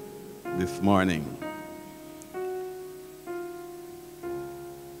this morning.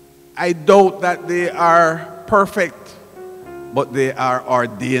 I doubt that they are perfect, but they are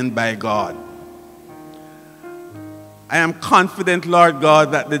ordained by God. I am confident, Lord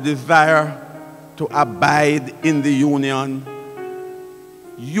God, that the desire to abide in the union,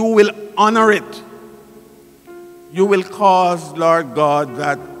 you will honor it. You will cause, Lord God,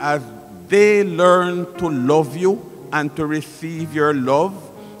 that as they learn to love you and to receive your love,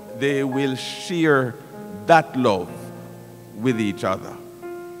 they will share that love with each other.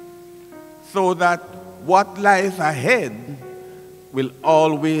 So that what lies ahead will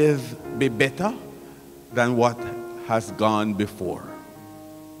always be better than what has gone before.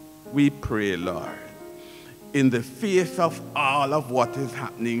 We pray, Lord, in the face of all of what is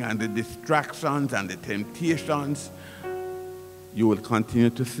happening and the distractions and the temptations, you will continue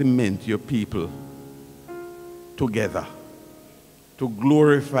to cement your people together to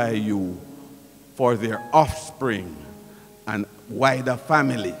glorify you for their offspring and wider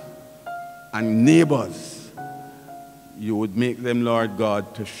family and neighbors. You would make them, Lord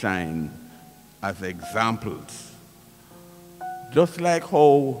God, to shine as examples. Just like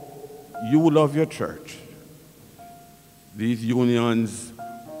how you love your church, these unions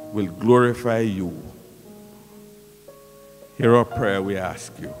will glorify you. Hear our prayer, we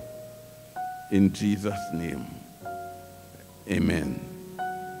ask you. In Jesus' name, amen.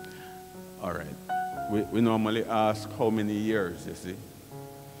 All right. We normally ask how many years, you see.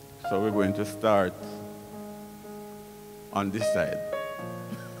 So we're going to start on this side.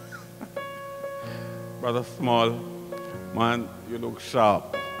 Brother Small, man, you look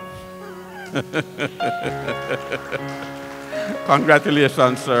sharp.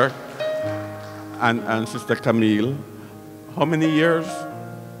 Congratulations, sir. And Sister Camille. How many years?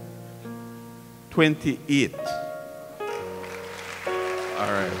 28.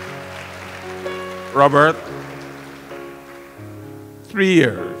 All right. Robert, 3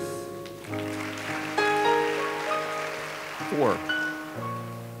 years. 4.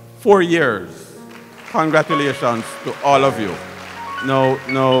 4 years. Congratulations to all of you. No,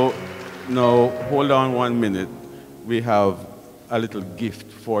 hold on 1 minute. We have a little gift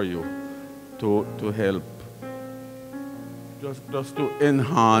for you to help. Just to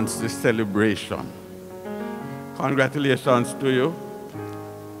enhance the celebration. Congratulations to you.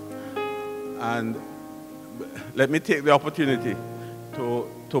 And let me take the opportunity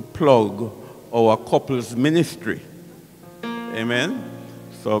to plug our couples ministry. Amen.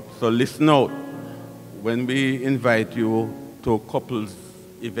 So listen out. When we invite you to couples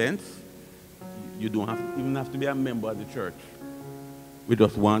events, you don't even have to be a member of the church. We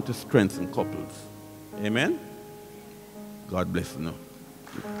just want to strengthen couples. Amen. God bless you.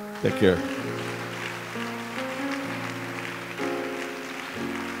 Take care.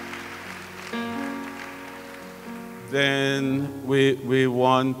 Then we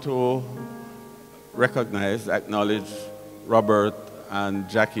want to recognize, acknowledge Robert and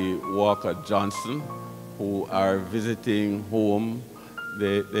Jackie Walker Johnson, who are visiting home.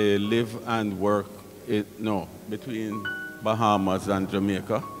 They live and work between Bahamas and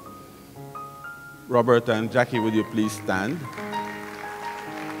Jamaica. Robert and Jackie, would you please stand?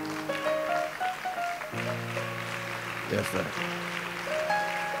 Yes, sir.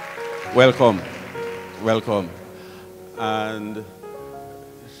 Welcome. Welcome. And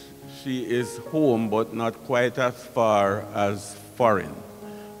she is home, but not quite as far as foreign.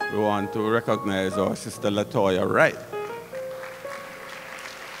 We want to recognize our sister Latoya Wright.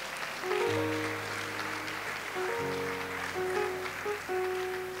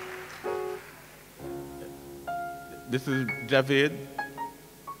 This is Javid?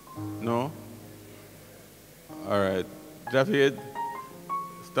 No? All right. Javid,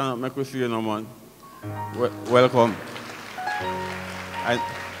 stand up, make we see you no man. Welcome.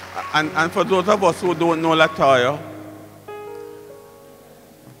 And for those of us who don't know Latoya,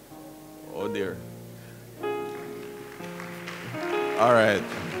 oh dear. All right.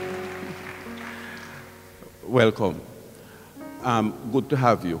 Welcome. Good to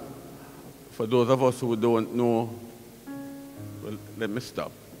have you. For those of us who don't know, well, let me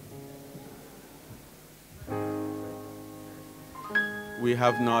stop. We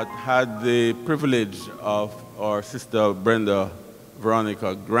have not had the privilege of our sister Brenda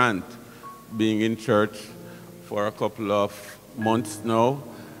Veronica Grant being in church for a couple of months now.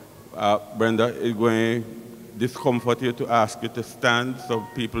 Brenda, is going to discomfort you to ask you to stand so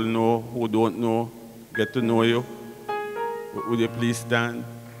people know who don't know, get to know you. Would you please stand?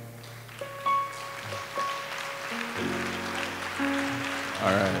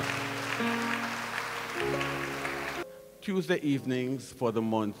 All right. Tuesday evenings for the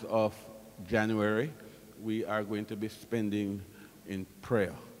month of January, we are going to be spending in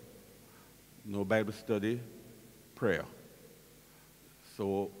prayer. No Bible study, prayer.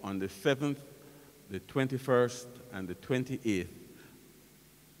 So on the 7th, the 21st, and the 28th,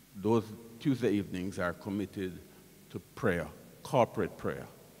 those Tuesday evenings are committed to prayer, corporate prayer.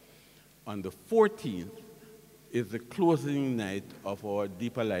 On the 14th is the closing night of our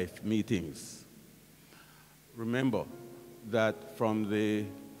Deeper Life meetings. Remember that from the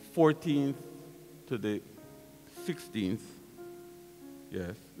 14th to the 16th,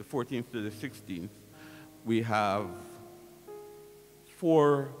 yes, the 14th to the 16th, we have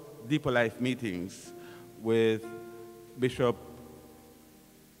 4 Deeper Life meetings with Bishop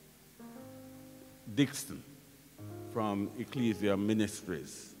Dixon from Ecclesia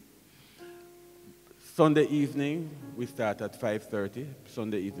Ministries. Sunday evening, we start at 5:30,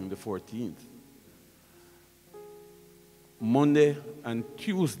 Sunday evening the 14th. Monday and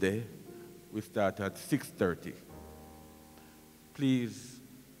Tuesday, we start at 6:30. Please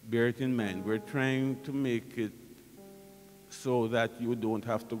bear it in mind. We're trying to make it so that you don't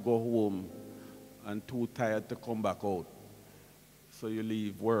have to go home and too tired to come back out. So you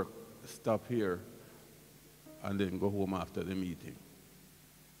leave work, stop here, and then go home after the meeting.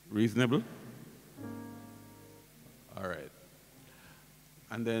 Reasonable? All right.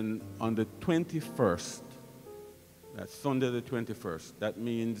 And then on the 21st, that's Sunday the 21st, that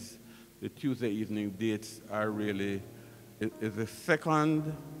means the Tuesday evening dates are really, is the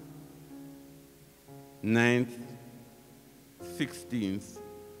 2nd, 9th, 16th,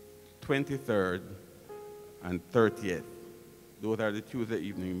 23rd, and 30th. Those are the Tuesday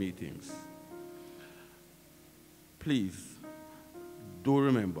evening meetings. Please do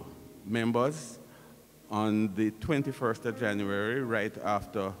remember, members, on the 21st of January, right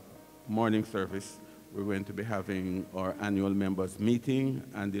after morning service, we're going to be having our annual members meeting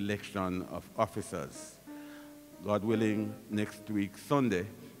and election of officers. God willing, next week, Sunday,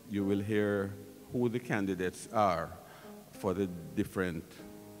 you will hear who the candidates are for the different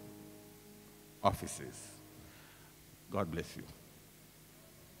offices. God bless you.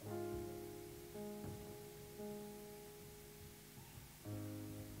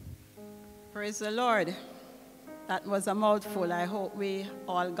 Praise the Lord. That was a mouthful. I hope we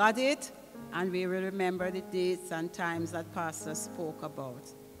all got it, and we will remember the dates and times that Pastor spoke about.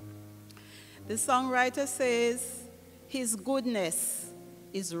 The songwriter says, his goodness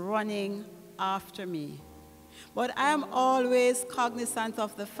is running after me. But I am always cognizant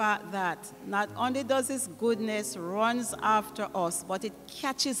of the fact that not only does his goodness runs after us, but it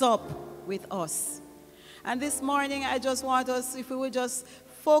catches up with us. And this morning, I just want us, if we would just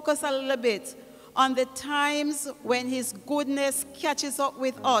focus a little bit on the times when his goodness catches up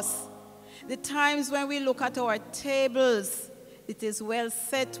with us. The times when we look at our tables, it is well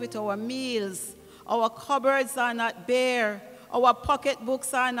set with our meals. Our cupboards are not bare. Our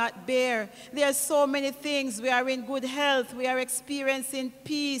pocketbooks are not bare. There are so many things. We are in good health. We are experiencing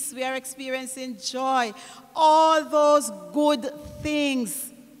peace. We are experiencing joy. All those good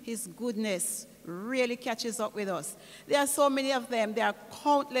things, his goodness really catches up with us. There are so many of them. There are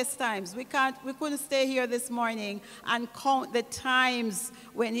countless times. We couldn't stay here this morning and count the times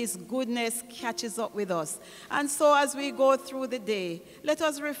when his goodness catches up with us. And so as we go through the day, let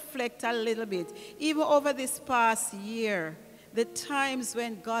us reflect a little bit. Even over this past year, the times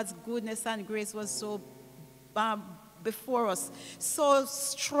when God's goodness and grace was so before us, so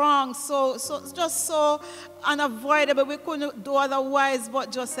strong, just so unavoidable. We couldn't do otherwise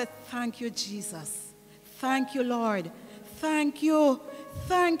but just say, thank you, Jesus. Thank you, Lord. Thank you.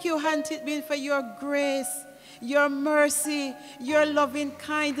 Thank you, hadn't it been for your grace, your mercy, your loving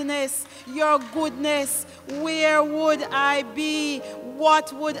kindness, your goodness, where would I be?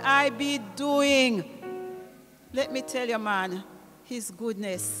 What would I be doing? Let me tell you, man, his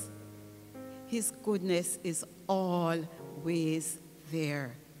goodness is always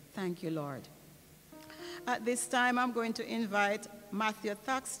there. Thank you, Lord. At this time, I'm going to invite Matthew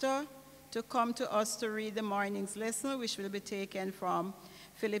Thaxter to come to us to read the morning's lesson, which will be taken from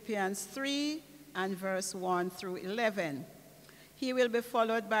Philippians 3 and verse 1 through 11. He will be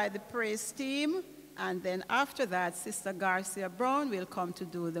followed by the praise team, and then after that, Sister Garcia Brown will come to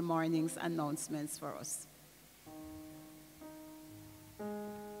do the morning's announcements for us.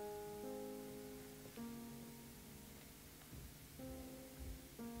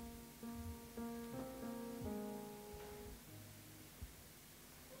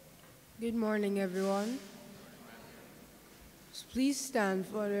 Good morning, everyone. Please stand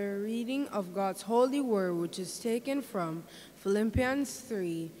for the reading of God's holy word, which is taken from Philippians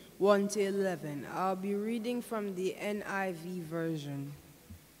 3, 1 to 11. I'll be reading from the NIV version.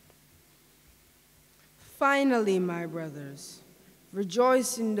 Finally, my brothers,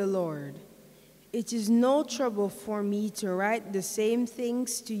 rejoice in the Lord. It is no trouble for me to write the same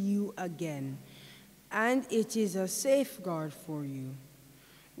things to you again, and it is a safeguard for you.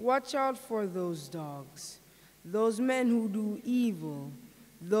 Watch out for those dogs, those men who do evil,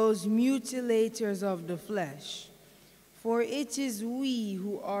 those mutilators of the flesh. For it is we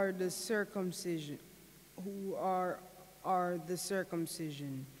who are the circumcision, the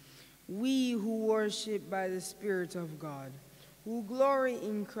circumcision, we who worship by the Spirit of God, who glory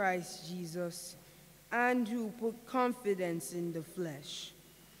in Christ Jesus, and who put confidence in the flesh.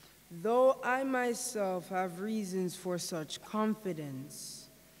 Though I myself have reasons for such confidence.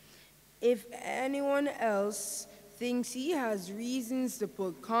 If anyone else thinks he has reasons to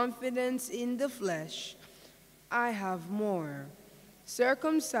put confidence in the flesh, I have more.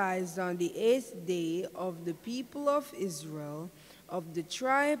 Circumcised on the 8th day of the people of Israel, of the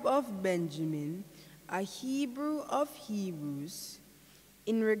tribe of Benjamin, a Hebrew of Hebrews,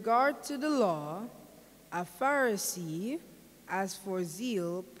 in regard to the law, a Pharisee, as for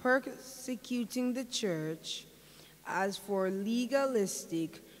zeal, persecuting the church, as for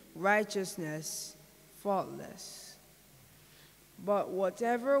legalistic righteousness, faultless. But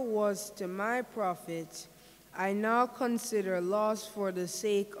whatever was to my profit, I now consider loss for the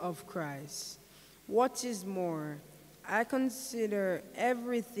sake of Christ. What is more, I consider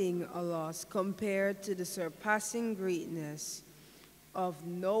everything a loss compared to the surpassing greatness of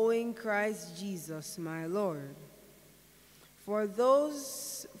knowing Christ Jesus my Lord. For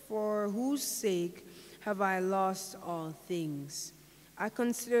those for whose sake have I lost all things. I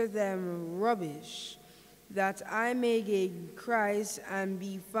consider them rubbish, that I may gain Christ and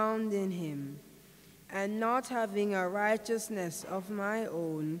be found in him, and not having a righteousness of my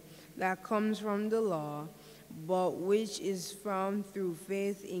own that comes from the law, but which is found through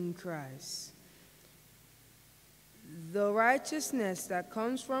faith in Christ. The righteousness that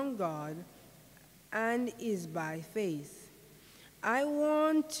comes from God and is by faith. I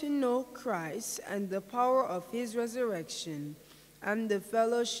want to know Christ and the power of his resurrection, and the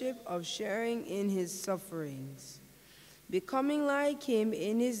fellowship of sharing in his sufferings, becoming like him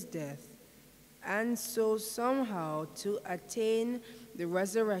in his death, and so somehow to attain the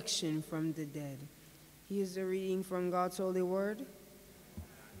resurrection from the dead. Here's the reading from God's holy word.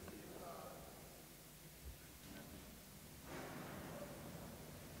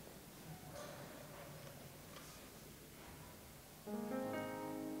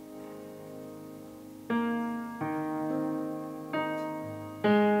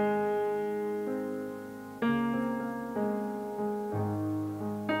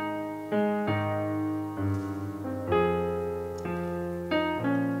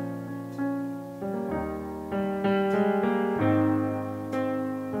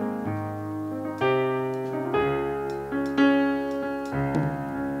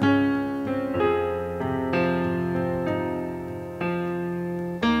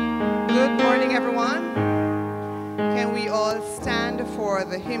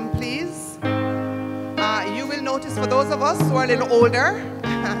 the hymn, please. You will notice for those of us who are a little older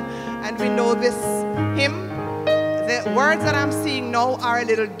and we know this hymn, the words that I'm seeing now are a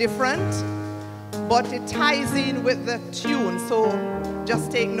little different, but it ties in with the tune. So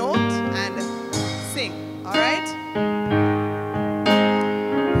just take note and sing, all right?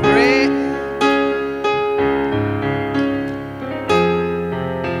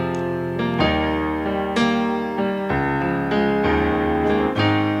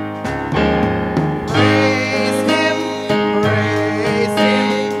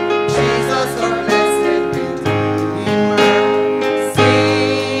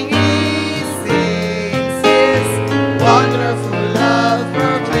 Wonderful love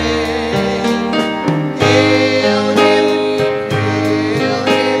proclaim.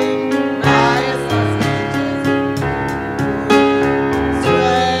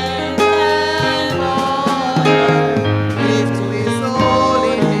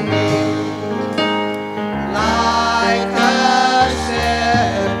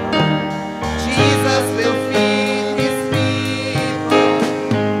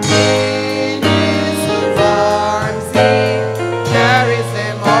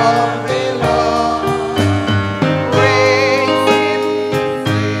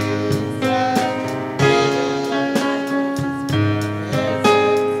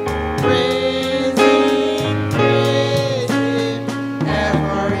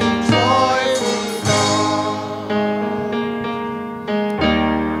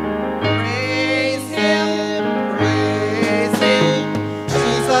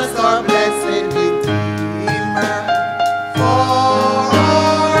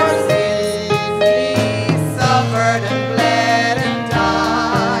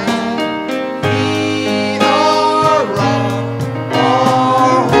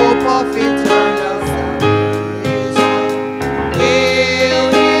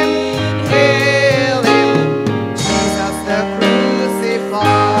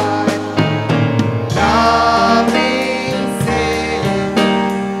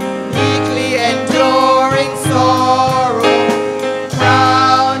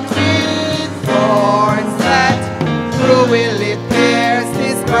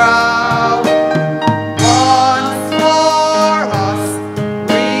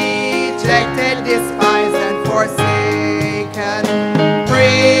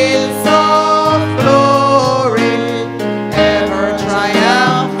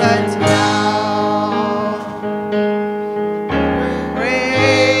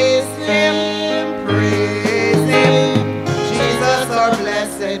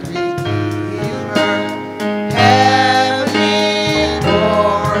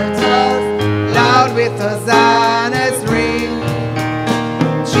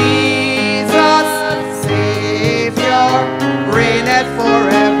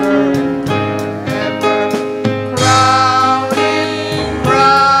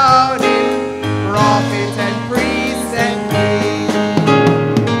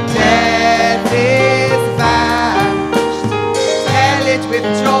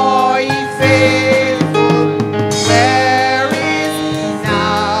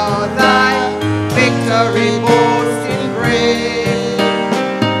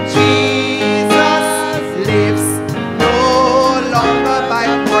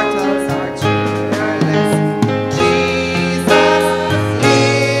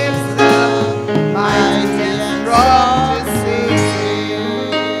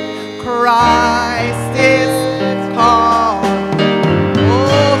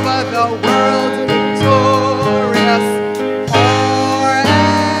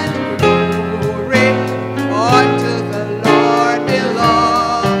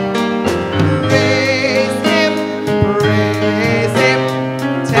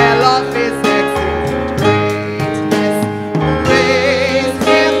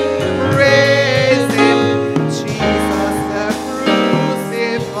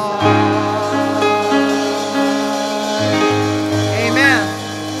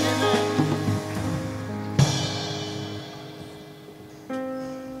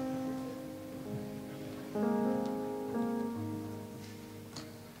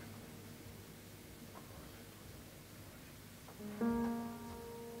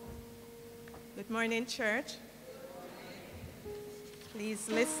 Good morning, church. Please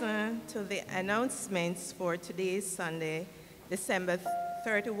listen to the announcements for today's Sunday, December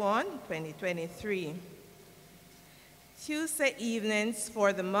 31, 2023. Tuesday evenings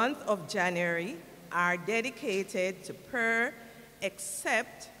for the month of January are dedicated to prayer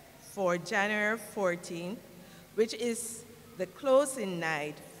except for January 14, which is the closing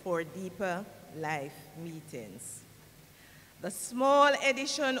night for Deeper Life meetings. The small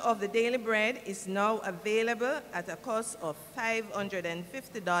edition of the Daily Bread is now available at a cost of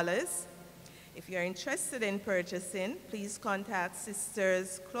 $550. If you're interested in purchasing, please contact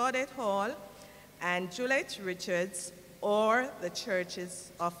Sisters Claudette Hall and Juliet Richards or the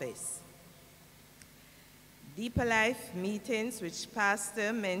church's office. Deeper Life meetings, which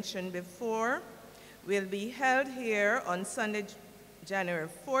Pastor mentioned before, will be held here on Sunday, January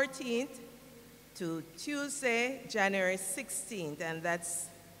 14th to Tuesday, January 16th, and that's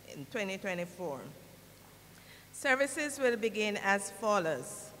in 2024. Services will begin as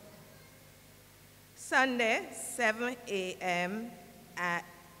follows. Sunday, 7 a.m.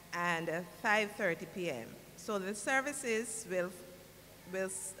 and 5:30 p.m. So the services will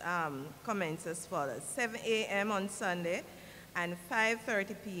commence as follows. 7 a.m. on Sunday and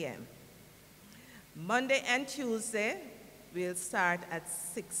 5:30 p.m. Monday and Tuesday will start at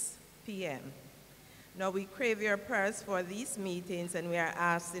 6 p.m. Now we crave your prayers for these meetings, and we are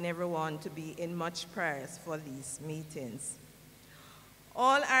asking everyone to be in much prayers for these meetings.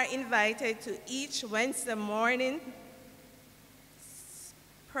 All are invited to each Wednesday morning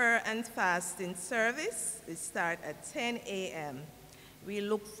prayer and fasting service. We start at 10 a.m. We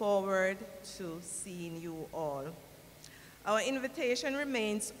look forward to seeing you all. Our invitation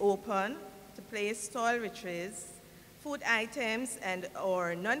remains open to place toiletries, food items, and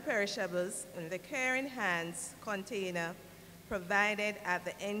or non-perishables in the Caring Hands container provided at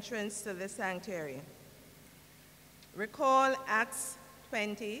the entrance to the sanctuary. Recall Acts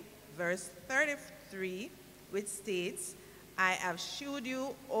 20, verse 33, which states, I have shewed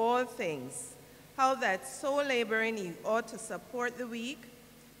you all things, how that so laboring you ought to support the weak,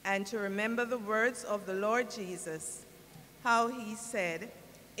 and to remember the words of the Lord Jesus, how he said,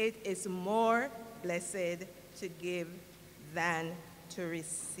 it is more blessed to give than to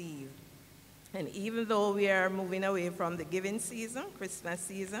receive. And even though we are moving away from the giving season, Christmas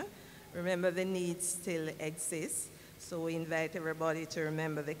season, remember the needs still exist. So we invite everybody to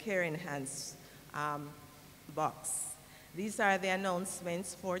remember the Caring Hands box. These are the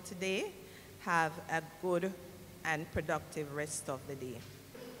announcements for today. Have a good and productive rest of the day.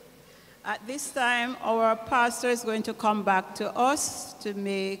 At this time, our pastor is going to come back to us to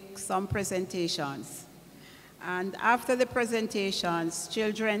make some presentations. And after the presentations,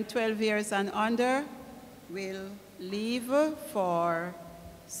 children 12 years and under will leave for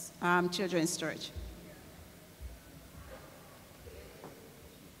Children's Church.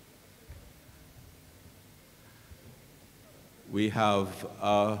 We have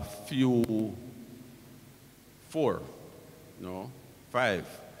a few, 5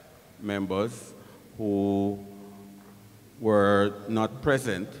 members who were not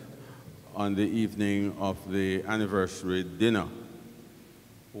present on the evening of the anniversary dinner,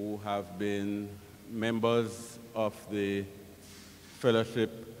 who have been members of the fellowship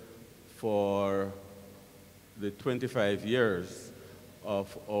for the 25 years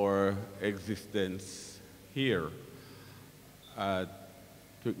of our existence here at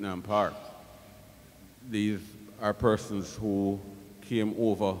Twickenham Park. These are persons who came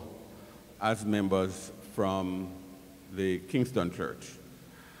over as members from the Kingston Church.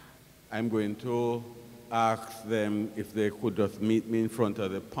 I'm going to ask them if they could just meet me in front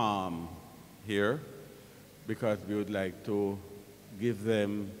of the palm here, because we would like to give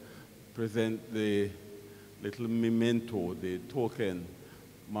them, present the little memento, the token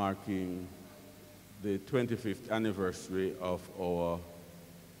marking the 25th anniversary of our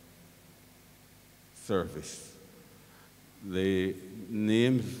service. The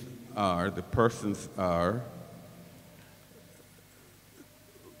names are, the persons are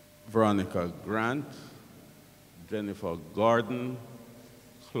Veronica Grant, Jennifer Gordon,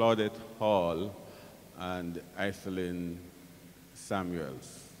 Claudette Hall, and Iselin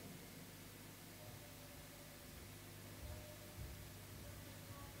Samuels.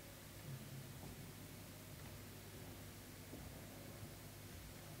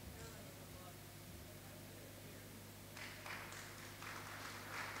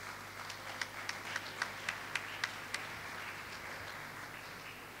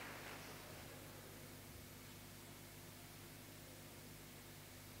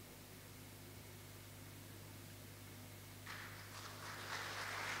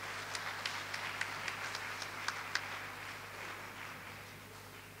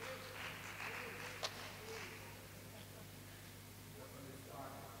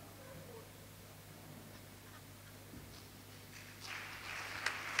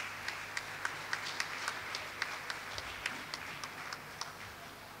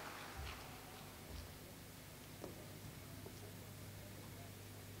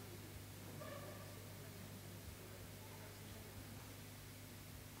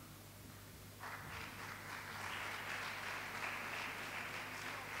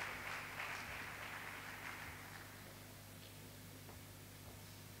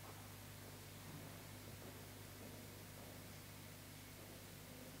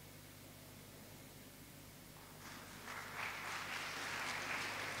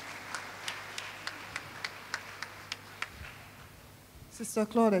 Sister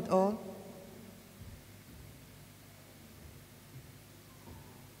Claudette, all.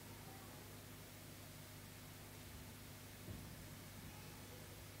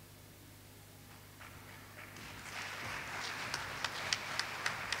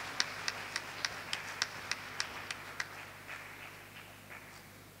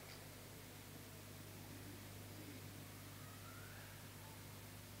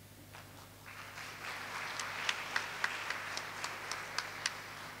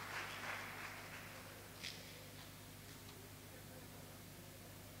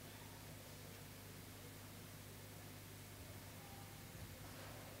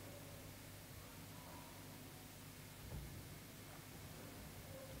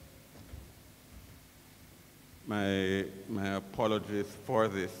 My apologies for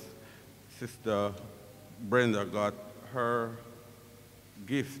this. Sister Brenda got her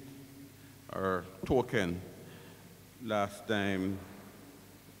gift or token last time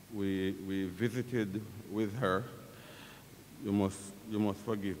we visited with her. You must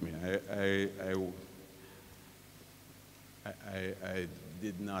forgive me. I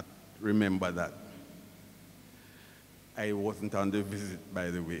did not remember that. I wasn't on the visit,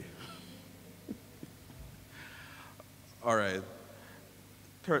 by the way. All right.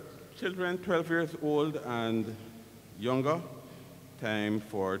 Children 12 years old and younger, time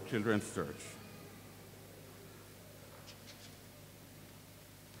for children's church.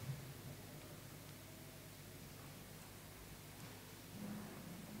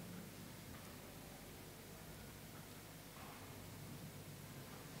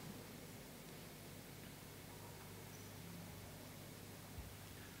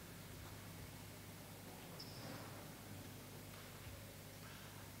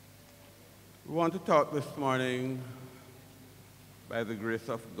 We want to talk this morning, by the grace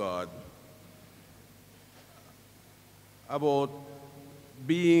of God, about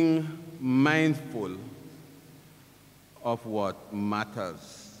being mindful of what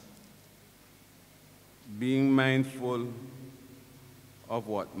matters. Being mindful of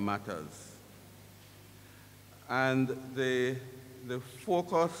what matters. And the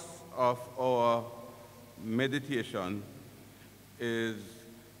focus of our meditation is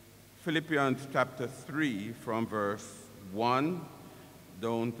Philippians chapter 3 from verse 1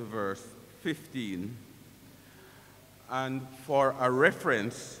 down to verse 15. And for a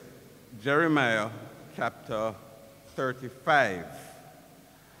reference, Jeremiah chapter 35.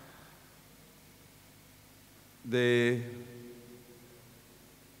 The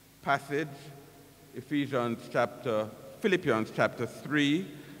passage, Philippians chapter 3,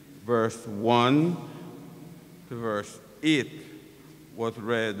 verse 1 to verse 8 was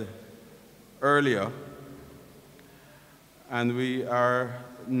read earlier, and we are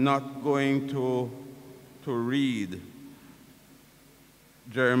not going to read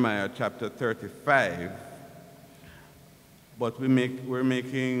Jeremiah chapter 35, but we're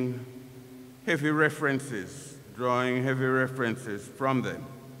making heavy references, drawing heavy references from them,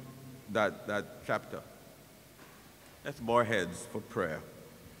 that chapter. Let's bow our heads for prayer.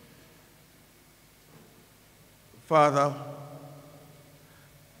 Father,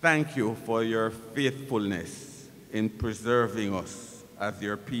 thank you for your faithfulness in preserving us as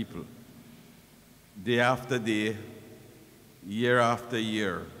your people. Day after day, year after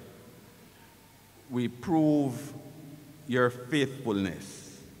year, we prove your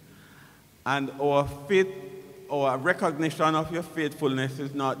faithfulness. And our recognition of your faithfulness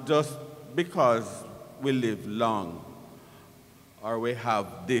is not just because we live long, or we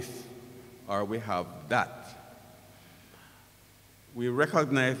have this, or we have that. We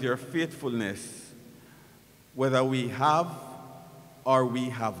recognize your faithfulness whether we have or we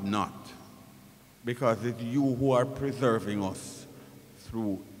have not, because it's you who are preserving us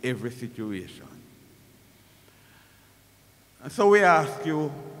through every situation. And so we ask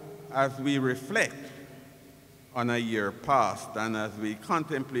you, as we reflect on a year past and as we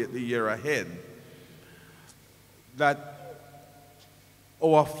contemplate the year ahead, that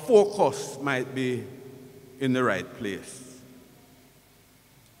our focus might be in the right place.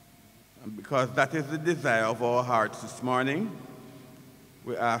 And because that is the desire of our hearts this morning,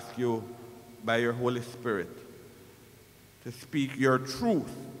 we ask you, by your Holy Spirit, to speak your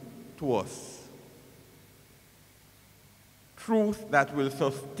truth to us. Truth that will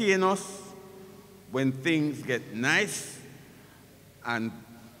sustain us when things get nice, and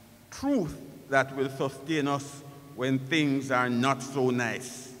truth that will sustain us when things are not so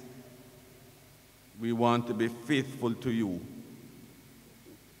nice. We want to be faithful to you,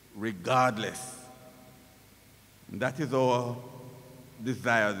 regardless. And that is our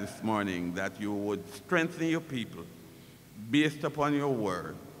desire this morning, that you would strengthen your people, based upon your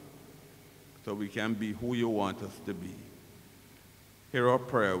word so we can be who you want us to be. Hear our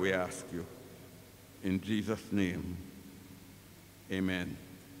prayer, we ask you. In Jesus' name, amen.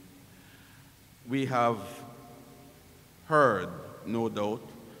 We have heard, no doubt,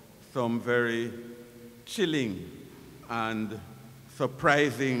 some very chilling and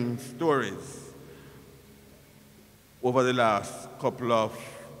surprising stories over the last couple of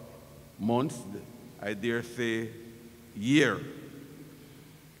months, I dare say year.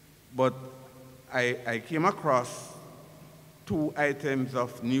 But I came across two items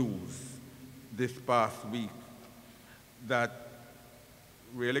of news this past week that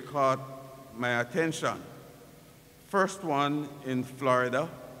really caught my attention. First one in Florida,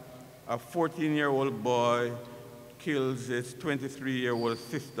 a 14-year-old boy kills his 23-year-old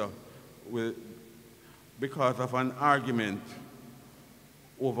sister because of an argument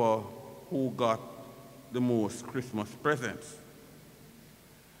over who got the most Christmas presents.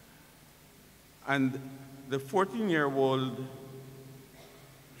 And the 14-year-old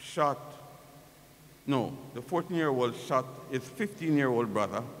shot his 15-year-old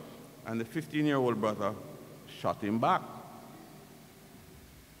brother, and the 15-year-old brother shot him back.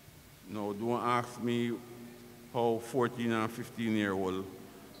 No, don't ask me how 14 and 15-year-old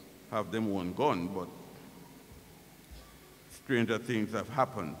have them one gun, but stranger things have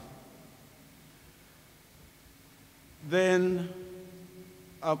happened. Then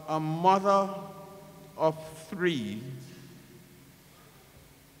a mother of 3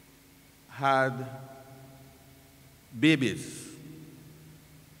 had babies.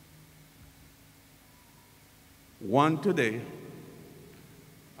 One today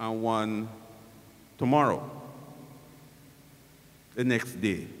and one tomorrow, the next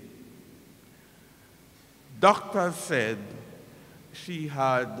day. Doctors said she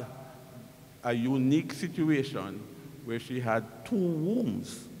had a unique situation where she had 2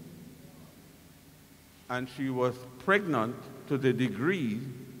 wombs, and she was pregnant to the degree,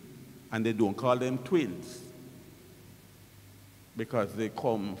 and they don't call them twins because they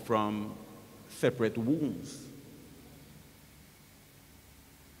come from separate wombs.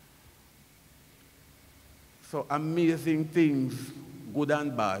 So amazing things, good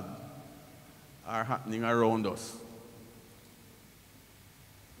and bad, are happening around us.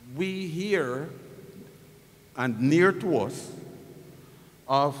 We hear, and near to us,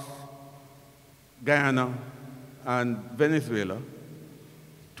 of Guyana and Venezuela,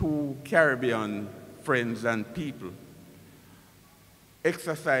 2 Caribbean friends and people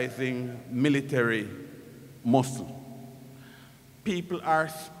exercising military muscle. People are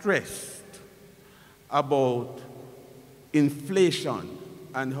stressed about inflation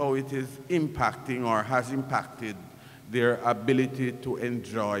and how it is impacting or has impacted their ability to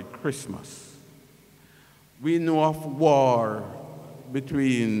enjoy Christmas. We know of war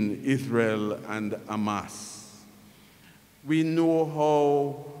between Israel and Hamas. We know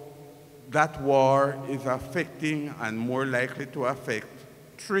how that war is affecting and more likely to affect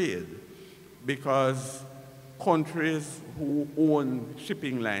trade, because countries who own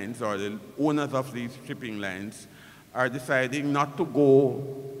shipping lines, or the owners of these shipping lines, are deciding not to go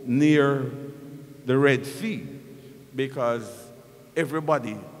near the Red Sea because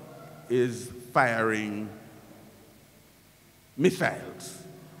everybody is firing missiles.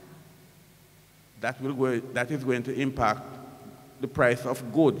 That is going to impact the price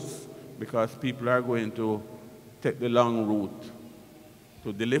of goods because people are going to take the long route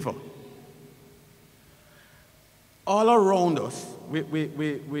to deliver. All around us,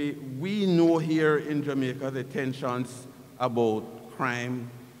 we know here in Jamaica the tensions about crime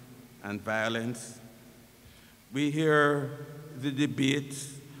and violence. We hear the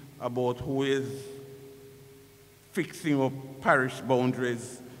debates about who is fixing up parish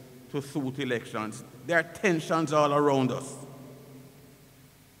boundaries to suit elections. There are tensions all around us.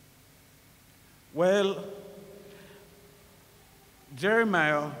 Well,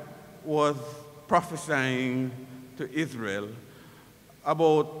 Jeremiah was prophesying to Israel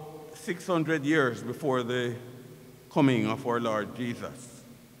about 600 years before the coming of our Lord Jesus,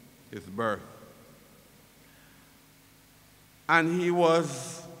 his birth. And he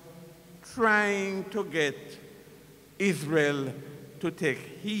was trying to get Israel to take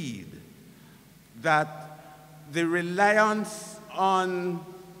heed that the reliance on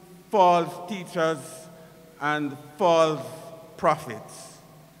false teachers and false prophets,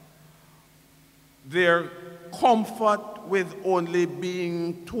 their comfort with only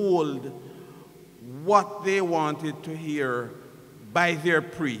being told what they wanted to hear by their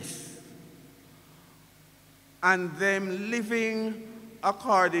priests, and them living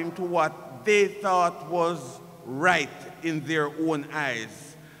according to what they thought was right in their own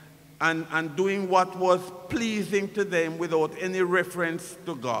eyes and doing what was pleasing to them without any reference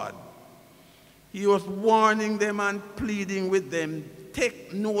to God. He was warning them and pleading with them,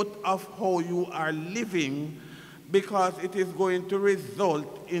 take note of how you are living, because it is going to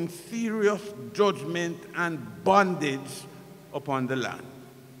result in serious judgment and bondage upon the land.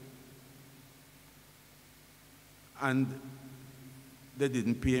 And they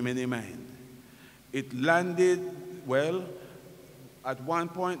didn't pay him any mind. It landed, well, at one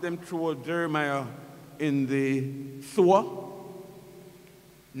point them threw Jeremiah in the sewer.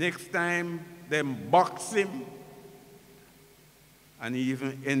 Next time, them boxed him, and he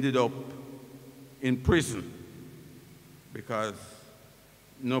even ended up in prison because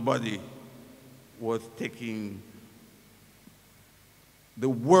nobody was taking the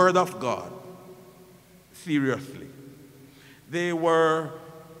word of God seriously. They were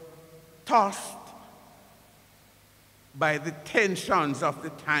tossed by the tensions of the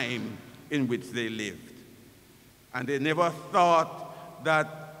time in which they lived. And they never thought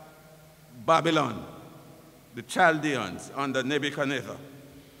that Babylon, the Chaldeans under Nebuchadnezzar,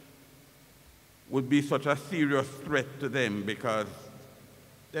 would be such a serious threat to them because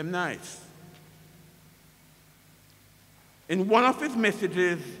they're nice. In one of his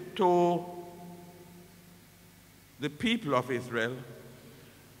messages to the people of Israel,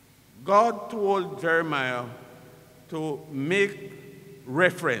 God told Jeremiah to make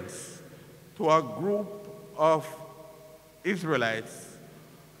reference to a group of Israelites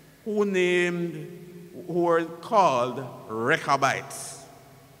who were called Rechabites.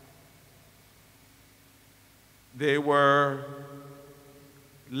 They were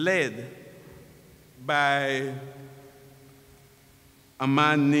led by a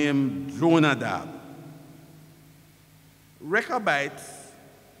man named Jonadab. Rechabites,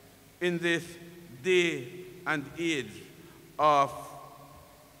 in this day and age of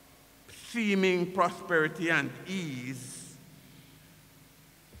seeming prosperity and ease,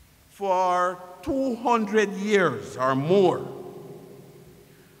 for 200 years or more,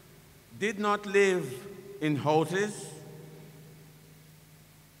 did not live in houses.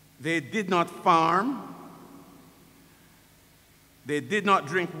 They did not farm. They did not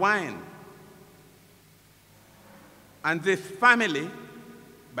drink wine. And this family,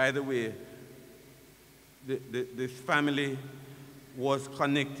 by the way, this family was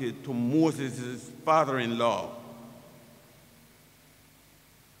connected to Moses' father-in-law,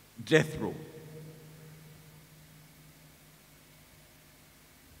 Jethro.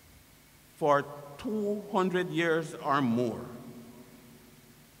 For 200 years or more,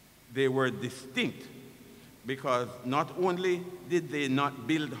 they were distinct because not only did they not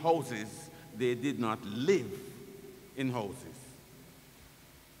build houses, they did not live in houses.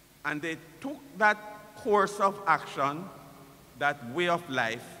 And they took that course of action, that way of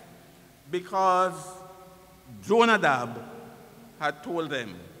life, because Jonadab had told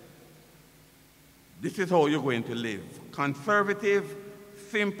them, this is how you're going to live. Conservative,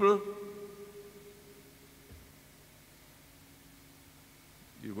 simple.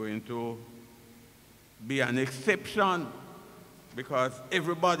 You're going to be an exception because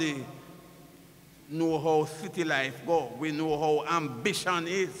everybody know how city life goes. We know how ambition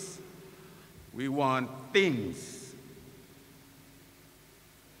is. We want things.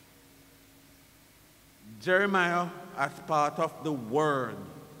 Jeremiah, as part of the word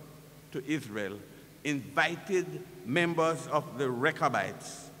to Israel, invited members of the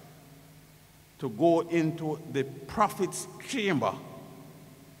Rechabites to go into the prophet's chamber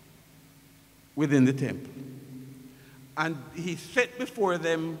within the temple. And he set before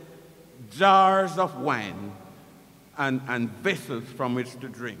them jars of wine and vessels from which to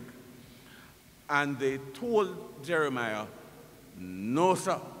drink. And they told Jeremiah, no,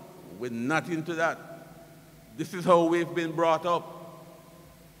 sir, we're not into that. This is how we've been brought up,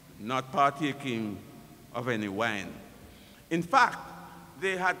 not partaking of any wine. In fact,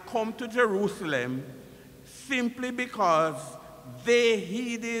 they had come to Jerusalem simply because they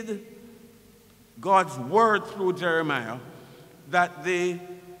heeded God's word through Jeremiah that the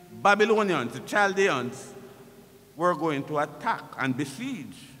Babylonians, the Chaldeans, were going to attack and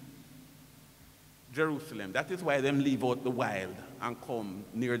besiege Jerusalem. That is why them leave out the wild and come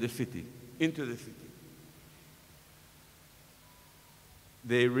near the city, into the city.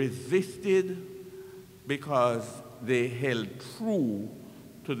 They resisted because they held true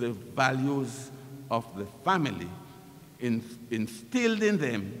to the values of the family instilled in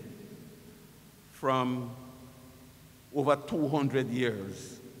them from over 200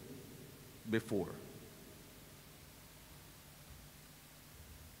 years before.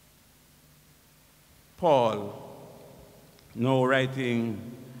 Paul, now writing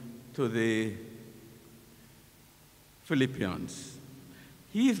to the Philippians,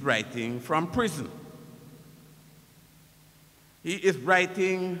 he is writing from prison. He is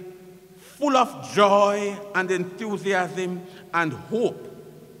writing full of joy and enthusiasm and hope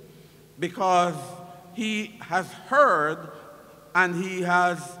because he has heard and he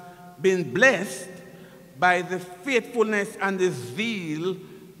has been blessed by the faithfulness and the zeal,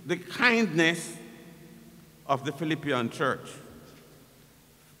 the kindness of the Philippian church.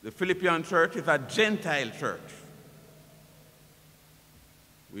 The Philippian church is a Gentile church.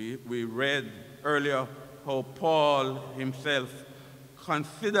 We read earlier how Paul himself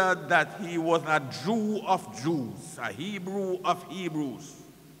considered that he was a Jew of Jews, a Hebrew of Hebrews.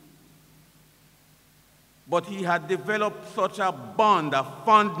 But he had developed such a bond, a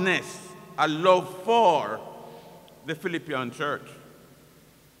fondness, a love for the Philippian church.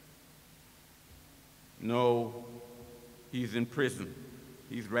 Now he's in prison.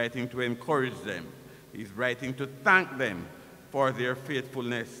 He's writing to encourage them. He's writing to thank them for their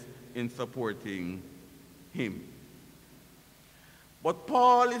faithfulness in supporting him. But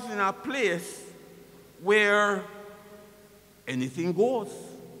Paul is in a place where anything goes.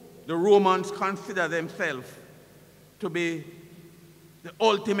 The Romans consider themselves to be the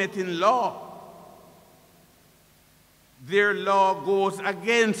ultimate in law. Their law goes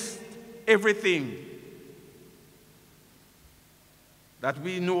against everything that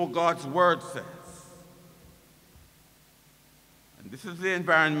we know God's word says. And this is the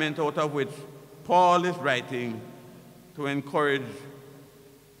environment out of which Paul is writing to encourage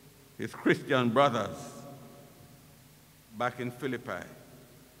his Christian brothers back in Philippi.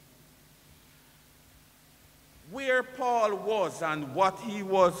 Where Paul was and what he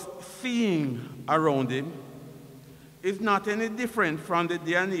was seeing around him is not any different from the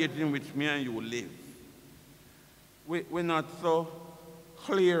day and age in which me and you live. We're not so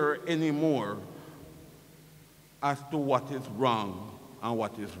clear anymore as to what is wrong and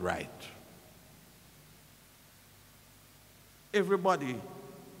what is right. Everybody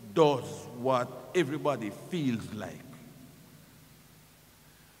does what everybody feels like.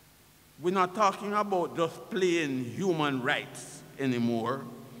 We're not talking about just plain human rights anymore.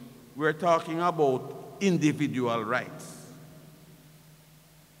 We're talking about individual rights.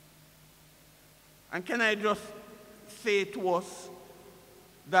 And can I just say to us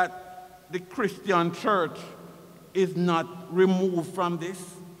that the Christian church is not removed from this?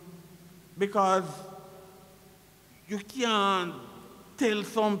 Because you can't tell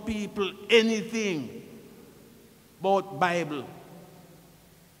some people anything about Bible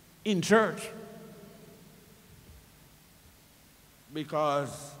in church,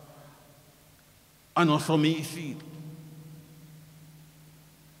 because I know some easy.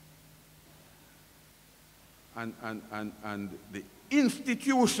 And the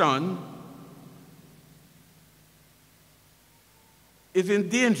institution is in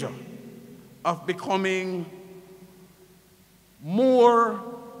danger of becoming more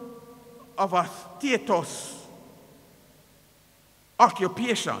of a status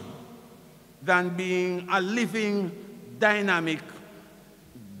occupation than being a living, dynamic,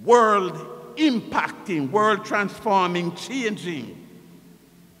 world-impacting, world-transforming, changing,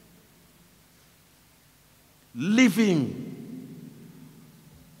 living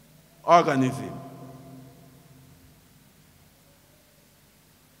organism.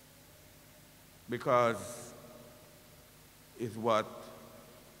 Because it's what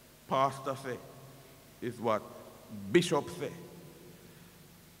pastors say, it's what bishops say,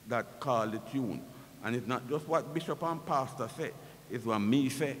 that call the tune. And it's not just what bishop and pastor say, it's what me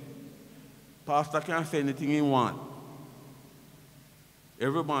say. Pastor can't say anything he wants.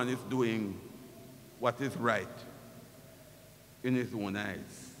 Everyone is doing what is right in his own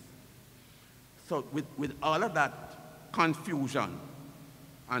eyes. So with all of that confusion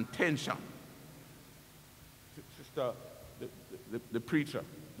and tension, sister, the preacher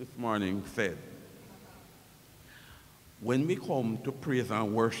this morning said, when we come to praise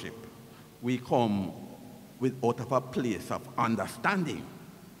and worship, we come out of a place of understanding,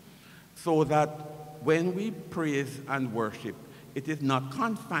 so that when we praise and worship, it is not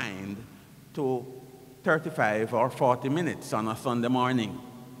confined to 35 or 40 minutes on a Sunday morning.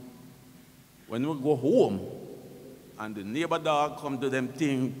 When we go home and the neighbor dog come to them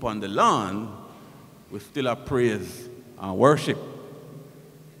thing upon the lawn, we still have praise and worship.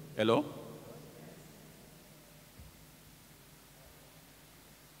 Hello?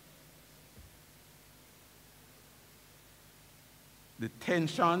 The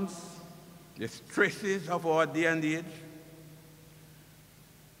tensions, the stresses of our day and age,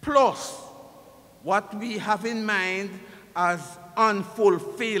 plus what we have in mind as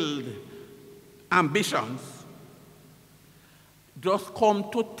unfulfilled ambitions just come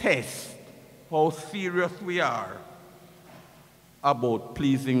to test how serious we are about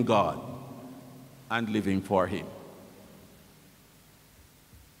pleasing God and living for Him.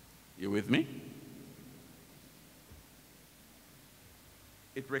 You with me?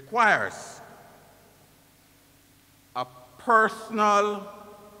 It requires a personal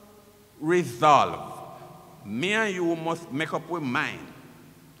resolve. Me and you must make up our mind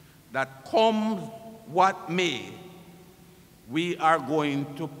that come what may, we are going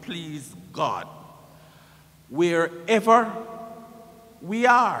to please God wherever we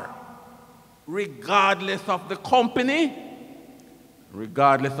are, regardless of the company,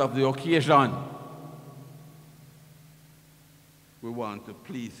 regardless of the occasion. We want to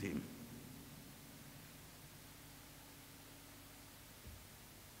please Him.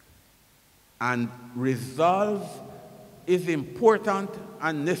 And resolve is important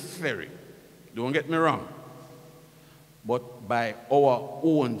and necessary. Don't get me wrong. But by our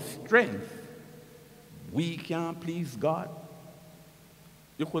own strength, we can't please God.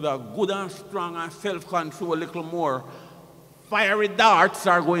 You could have good and strong and self-control a little more. Fiery darts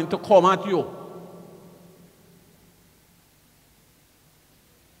are going to come at you.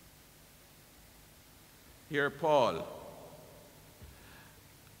 Here Paul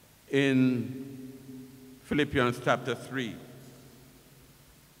in Philippians chapter 3,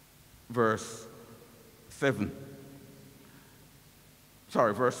 verse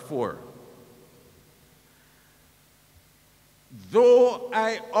 4. Though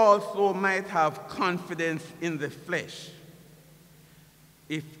I also might have confidence in the flesh,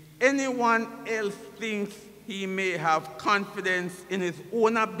 if anyone else thinks he may have confidence in his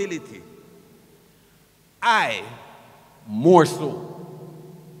own ability, I more so.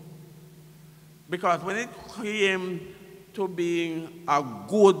 Because when it came to being a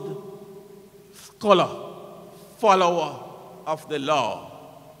good scholar, follower of the law,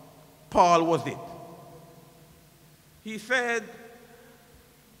 Paul was it. He said,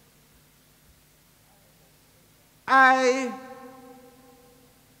 I,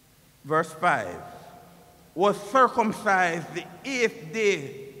 verse 5, was circumcised the 8th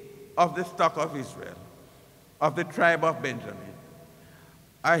day of the stock of Israel, of the tribe of Benjamin,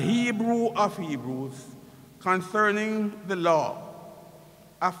 a Hebrew of Hebrews concerning the law,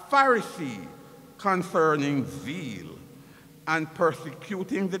 a Pharisee concerning zeal and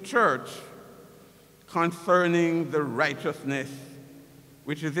persecuting the church, concerning the righteousness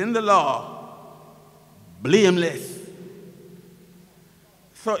which is in the law, blameless.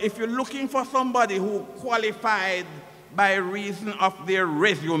 So if you're looking for somebody who qualified by reason of their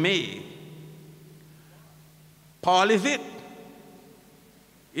resume, Paul is it.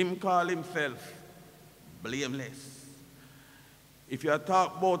 Him call himself blameless. If you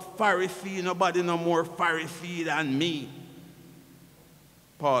talk about Pharisee, nobody no more Pharisee than me,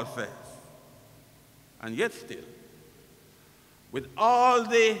 Paul says. And yet still, with all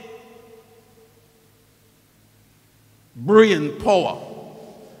the brain power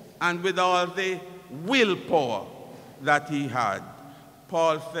and with all the willpower that he had,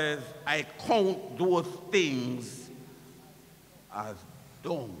 Paul says, I count those things as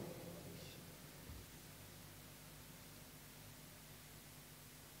dung.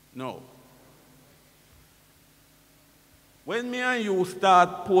 No. When me and you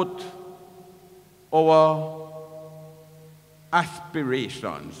start put our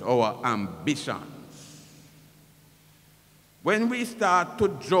aspirations, our ambitions, when we start to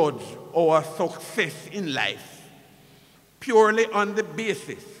judge our success in life purely on the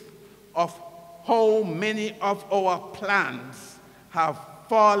basis of how many of our plans have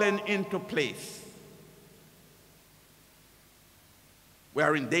fallen into place, we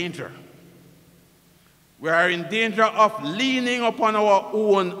are in danger. We are in danger of leaning upon our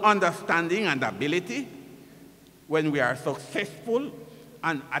own understanding and ability when we are successful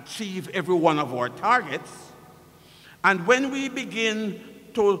and achieve every one of our targets. And when we begin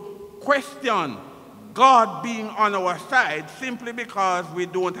to question God being on our side simply because we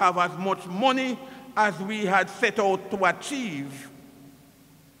don't have as much money as we had set out to achieve,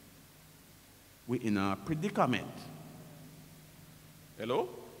 we're in a predicament. Hello?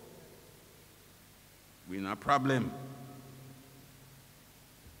 We're in a problem.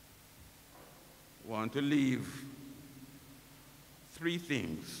 We want to leave 3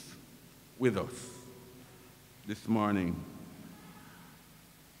 things with us this morning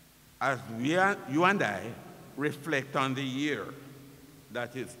as you and I reflect on the year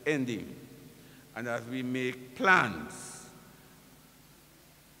that is ending and as we make plans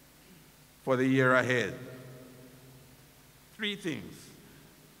for the year ahead. 3 things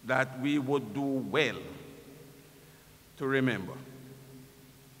that we would do well to remember.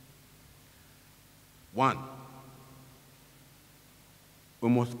 1, we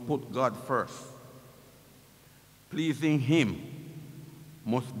must put God first. Pleasing Him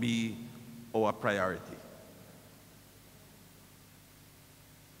must be our priority.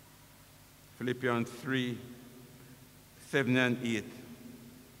 Philippians 3, 7 and 8.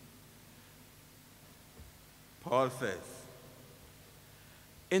 Paul says,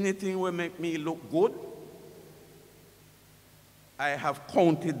 anything will make me look good, I have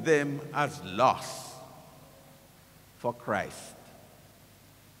counted them as loss for Christ.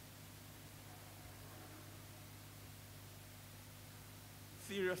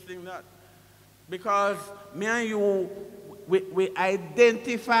 Serious thing that. Because me and you, we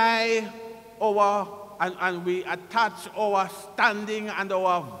identify and we attach our standing and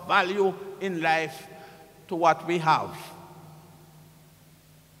our value in life to what we have.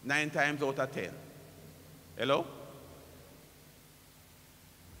 9 times out of 10. Hello?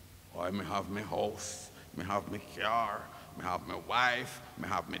 Oh, I may have my house, may have my car, may have my wife, may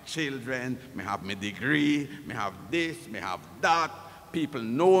have my children, may have my degree, may have this, may have that. People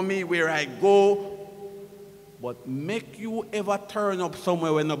know me where I go. But make you ever turn up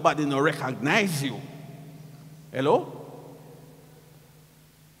somewhere where nobody no recognize you? Hello?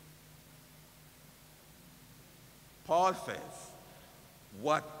 Paul says,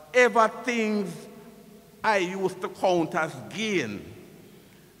 whatever things I used to count as gain,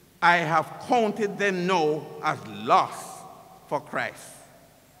 I have counted them now as loss for Christ.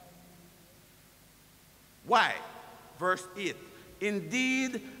 Why? Verse 8.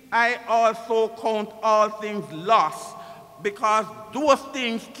 Indeed, I also count all things lost, because those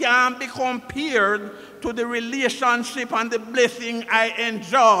things can't be compared to the relationship and the blessing I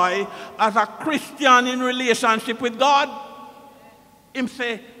enjoy as a Christian in relationship with God. Him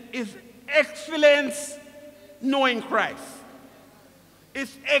say, it's excellence knowing Christ.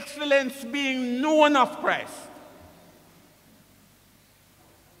 It's excellence being known of Christ.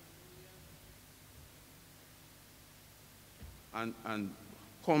 And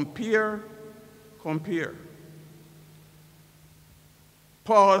compare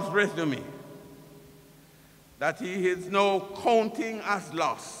Paul's resume that he is now counting as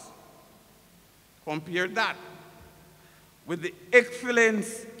loss. Compare that with the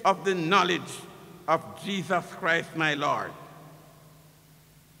excellence of the knowledge of Jesus Christ my Lord.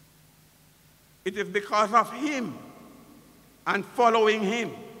 It is because of Him and following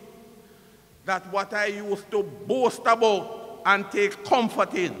Him that what I used to boast about and take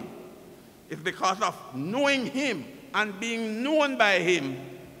comfort in is because of knowing Him and being known by Him,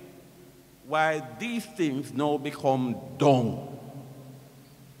 why these things now become dung.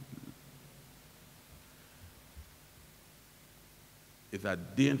 It's a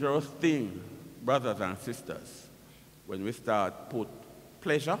dangerous thing, brothers and sisters, when we start put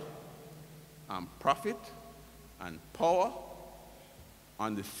pleasure and profit and power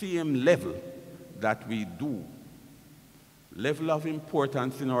on the same level that we do, level of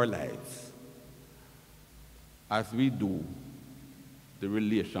importance in our lives, as we do the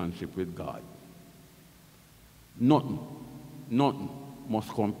relationship with God. Nothing must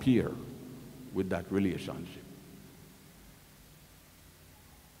compare with that relationship.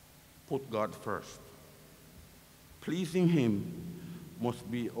 Put God first. Pleasing Him must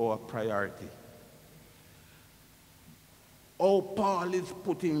be our priority. How Paul is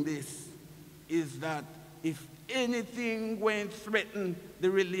putting this is that if anything going to threaten the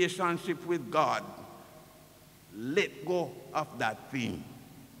relationship with God, let go of that thing.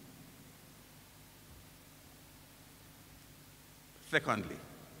 Secondly,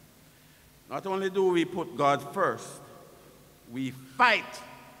 not only do we put God first, we fight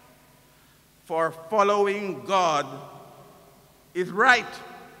for following God is right.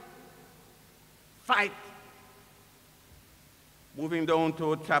 Fight. Moving down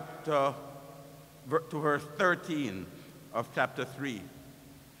to verse 13 of chapter 3.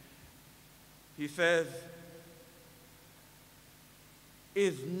 He says,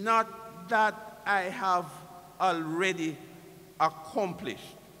 is not that I have already accomplished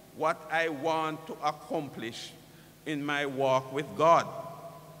what I want to accomplish in my walk with God.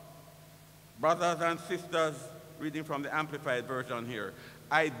 Brothers and sisters, reading from the Amplified Version here,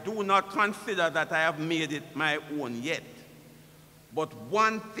 I do not consider that I have made it my own yet. But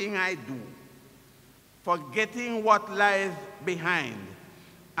one thing I do, forgetting what lies behind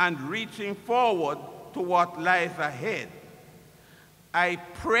and reaching forward to what lies ahead, I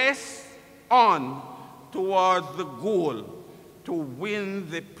press on towards the goal to win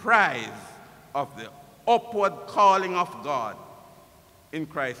the prize of the upward calling of God in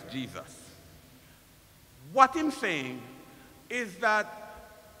Christ Jesus. What I'm saying is that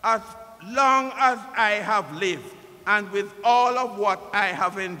as long as I have lived and with all of what I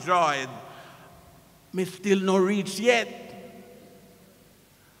have enjoyed, me still no reach yet.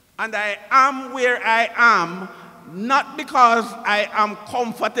 And I am where I am, not because I am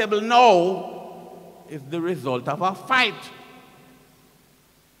comfortable now, it's the result of a fight.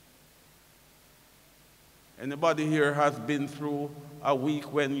 Anybody here has been through a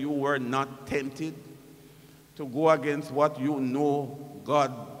week when you were not tempted to go against what you know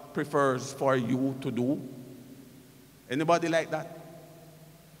God prefers for you to do? Anybody like that?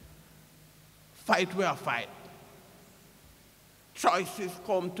 Fight where fight. Choices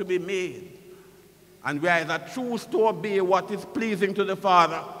come to be made. And we either choose to obey what is pleasing to the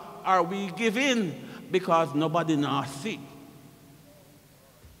Father, or we give in because nobody knows it.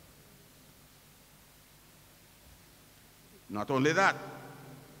 Not only that,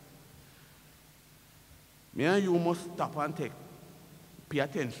 me and you must stop and pay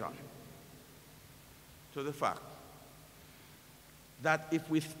attention to the fact that if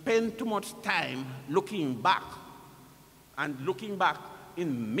we spend too much time looking back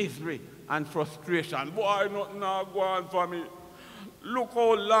in misery and frustration, boy, nothing not go on for me. Look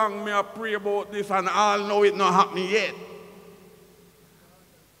how long me I pray about this and all know it not happening yet.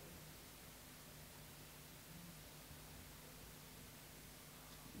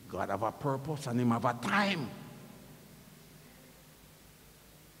 God have a purpose and him have a time.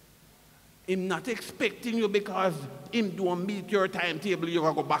 Him not expecting you because him don't meet your timetable, you're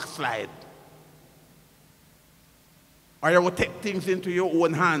going to go backslide. Or you will take things into your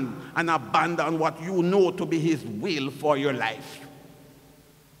own hand and abandon what you know to be his will for your life.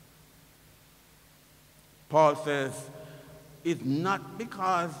 Paul says, it's not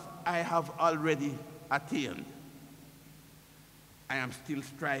because I have already attained. I am still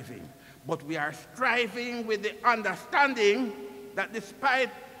striving. But we are striving with the understanding that despite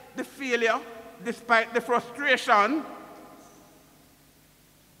the failure, despite the frustration,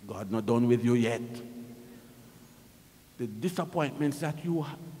 God not done with you yet. The disappointments that you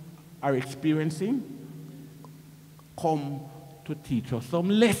are experiencing come to teach us some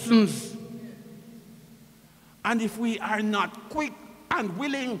lessons. And if we are not quick and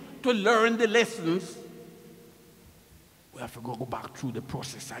willing to learn the lessons, we have to go back through the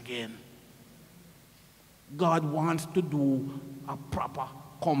process again. God wants to do a proper,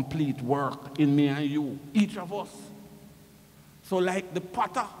 complete work in me and you, each of us. So like the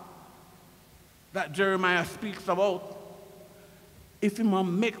potter that Jeremiah speaks about, if he might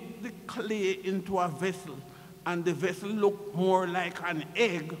make the clay into a vessel and the vessel look more like an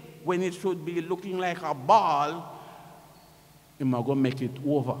egg when it should be looking like a ball, he might go make it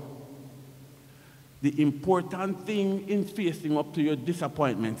over. The important thing in facing up to your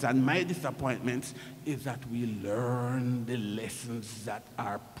disappointments and my disappointments is that we learn the lessons that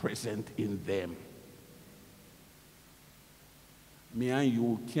are present in them. Me and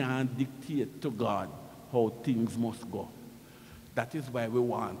you can't dictate to God how things must go. That is why we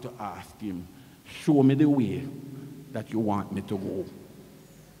want to ask him, show me the way that you want me to go.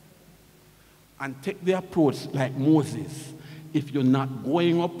 And take the approach like Moses. If you're not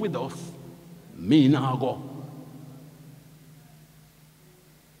going up with us, me now go.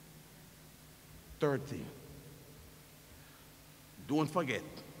 Third thing, don't forget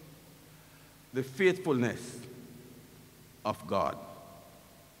the faithfulness of God.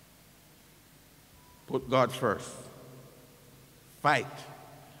 Put God first. Fight,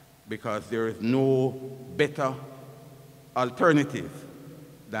 because there is no better alternative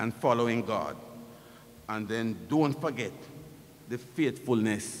than following God. And then don't forget the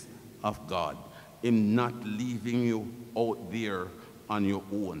faithfulness of God, him not leaving you out there on your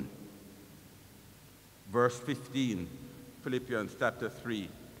own. Verse 15, Philippians chapter 3.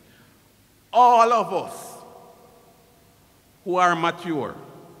 All of us who are mature,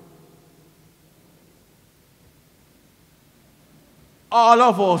 all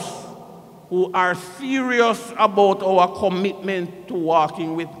of us who are serious about our commitment to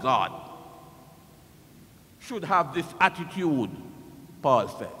walking with God should have this attitude, Paul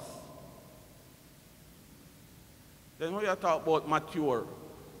says. Then when you talk about mature,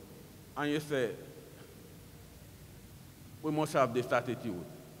 and you say, we must have this attitude.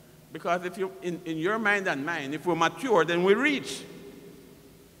 Because if you, in your mind and mine, if we're mature, then we reach.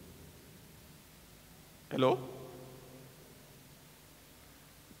 Hello?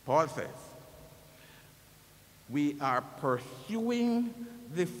 Paul says, we are pursuing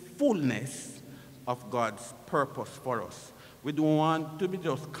the fullness of God's purpose for us. We don't want to be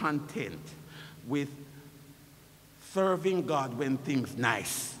just content with serving God when things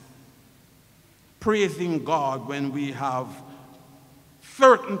nice, praising God when we have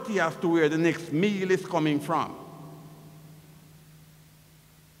certainty as to where the next meal is coming from.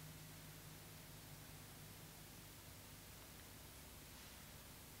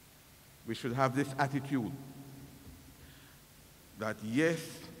 We should have this attitude that yes,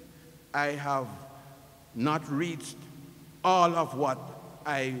 I have not reached all of what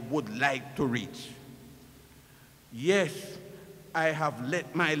I would like to reach. Yes, I have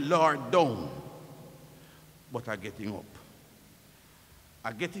let my Lord down, but I'm getting up.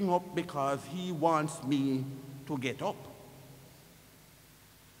 I'm getting up because he wants me to get up.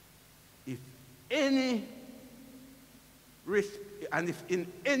 If in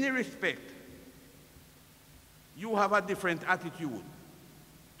any respect you have a different attitude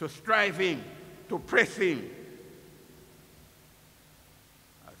to striving, to pressing,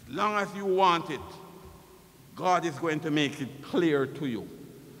 as long as you want it, God is going to make it clear to you.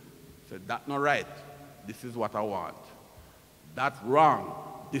 Say, that's not right. This is what I want. That's wrong.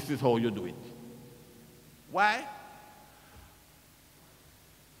 This is how you do it. Why?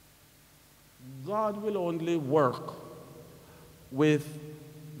 God will only work with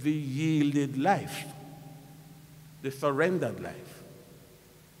the yielded life, the surrendered life.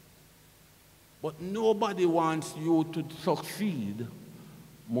 But nobody wants you to succeed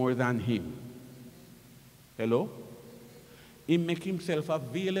more than him. Hello? He makes himself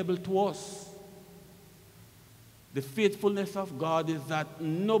available to us. The faithfulness of God is that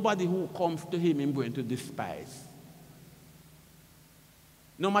nobody who comes to him is going to despise.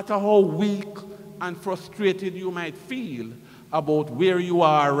 No matter how weak and frustrated you might feel about where you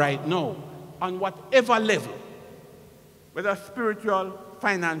are right now, on whatever level, whether spiritual,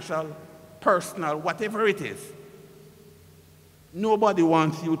 financial, personal, whatever it is, nobody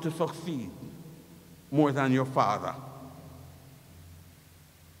wants you to succeed more than your Father.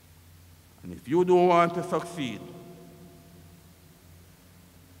 And if you don't want to succeed,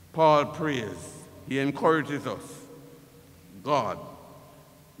 Paul prays, he encourages us, God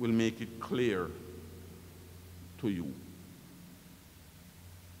will make it clear to you.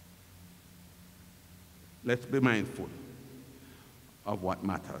 Let's be mindful of what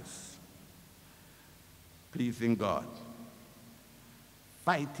matters. Pleasing God.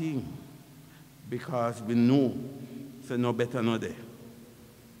 Fighting because we know so no better no day.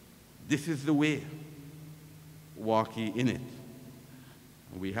 This is the way. Walk ye in it.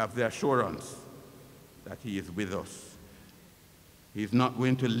 We have the assurance that he is with us. He is not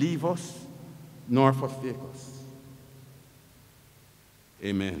going to leave us nor forsake us.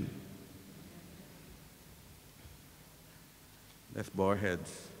 Amen. Let's bow our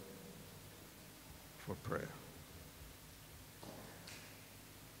heads for prayer.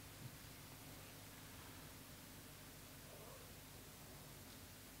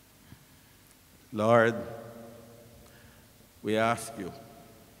 Lord, we ask you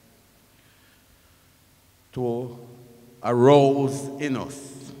to arouse in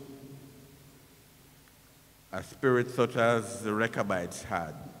us a spirit such as the Rechabites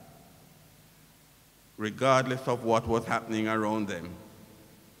had, regardless of what was happening around them.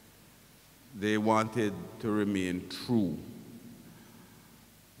 They wanted to remain true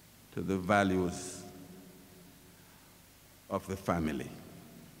to the values of the family.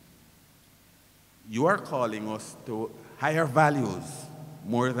 You are calling us to higher values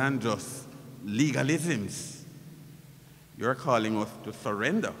more than just legalisms. You are calling us to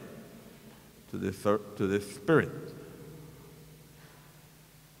surrender to the Spirit.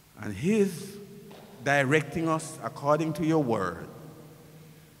 And He's directing us according to your word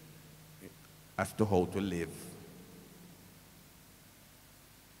as to how to live.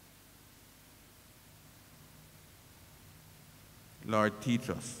 Lord, teach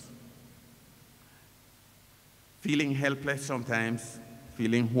us. Feeling helpless sometimes,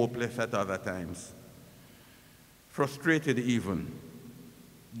 feeling hopeless at other times, frustrated even,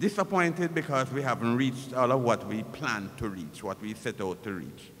 disappointed because we haven't reached all of what we planned to reach, what we set out to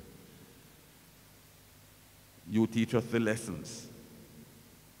reach. You teach us the lessons.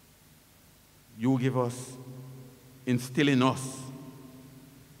 You give us, instill in us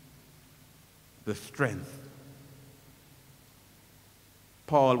the strength.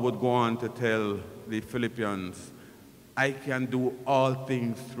 Paul would go on to tell the Philippians, I can do all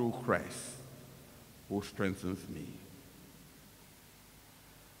things through Christ who strengthens me.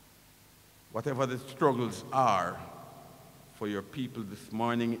 Whatever the struggles are for your people this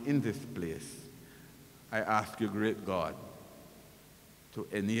morning in this place, I ask you, great God, to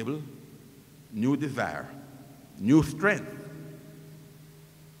enable new desire, new strength,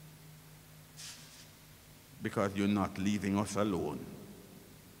 because you're not leaving us alone.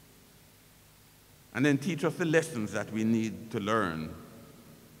 And then teach us the lessons that we need to learn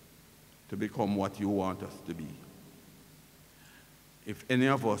to become what you want us to be. If any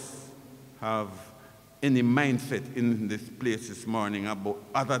of us have any mindset in this place this morning about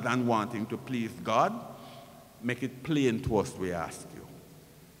other than wanting to please God, make it plain to us, we ask you.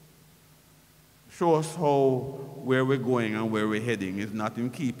 Show us how where we're going and where we're heading is not in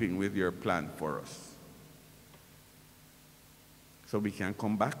keeping with your plan for us. So we can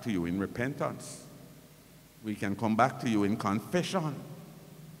come back to you in repentance. We can come back to you in confession.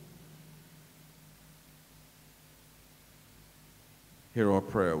 Hear our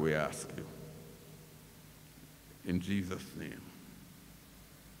prayer, we ask you. In Jesus' name.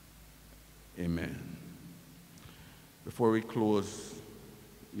 Amen. Before we close,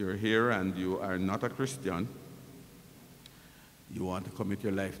 you're here and you are not a Christian. You want to commit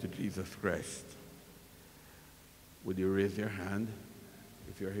your life to Jesus Christ. Would you raise your hand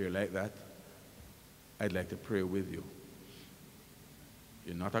if you're here like that? I'd like to pray with you.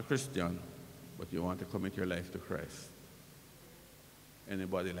 You're not a Christian, but you want to commit your life to Christ.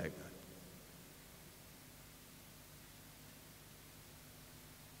 Anybody like that?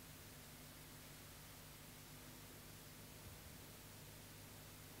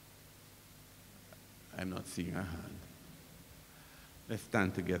 I'm not seeing a hand. Let's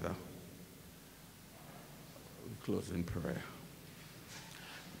stand together. We close in prayer.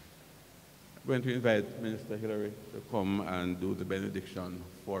 I'm going to invite Minister Hillary to come and do the benediction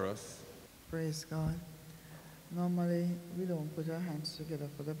for us. Praise God. Normally, we don't put our hands together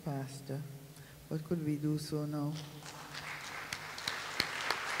for the pastor, but could we do so now?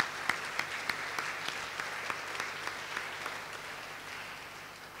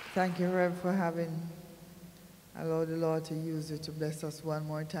 Thank you, Rev, for having allowed the Lord to use you to bless us one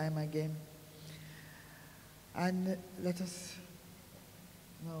more time again. And let us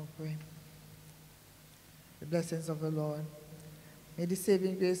now pray. The blessings of the Lord. May the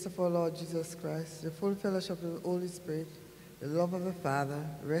saving grace of our Lord Jesus Christ, the full fellowship of the Holy Spirit, the love of the Father,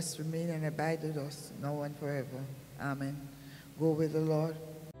 rest, remain, and abide with us now and forever. Amen. Go with the Lord.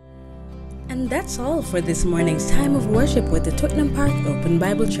 And that's all for this morning's time of worship with the Twickenham Park Open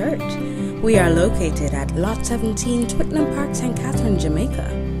Bible Church. We are located at Lot 17, Twickenham Park, St. Catherine, Jamaica.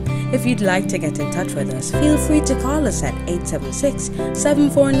 If you'd like to get in touch with us, feel free to call us at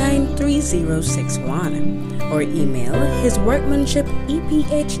 876-749-3061 or email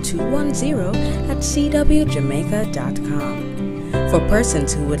hisworkmanshipeph210@cwjamaica.com. For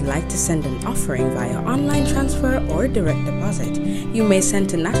persons who would like to send an offering via online transfer or direct deposit, you may send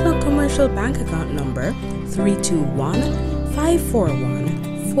to National Commercial Bank account number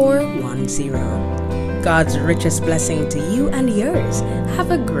 321-541-410. God's richest blessing to you and yours.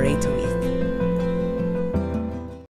 Have a great week.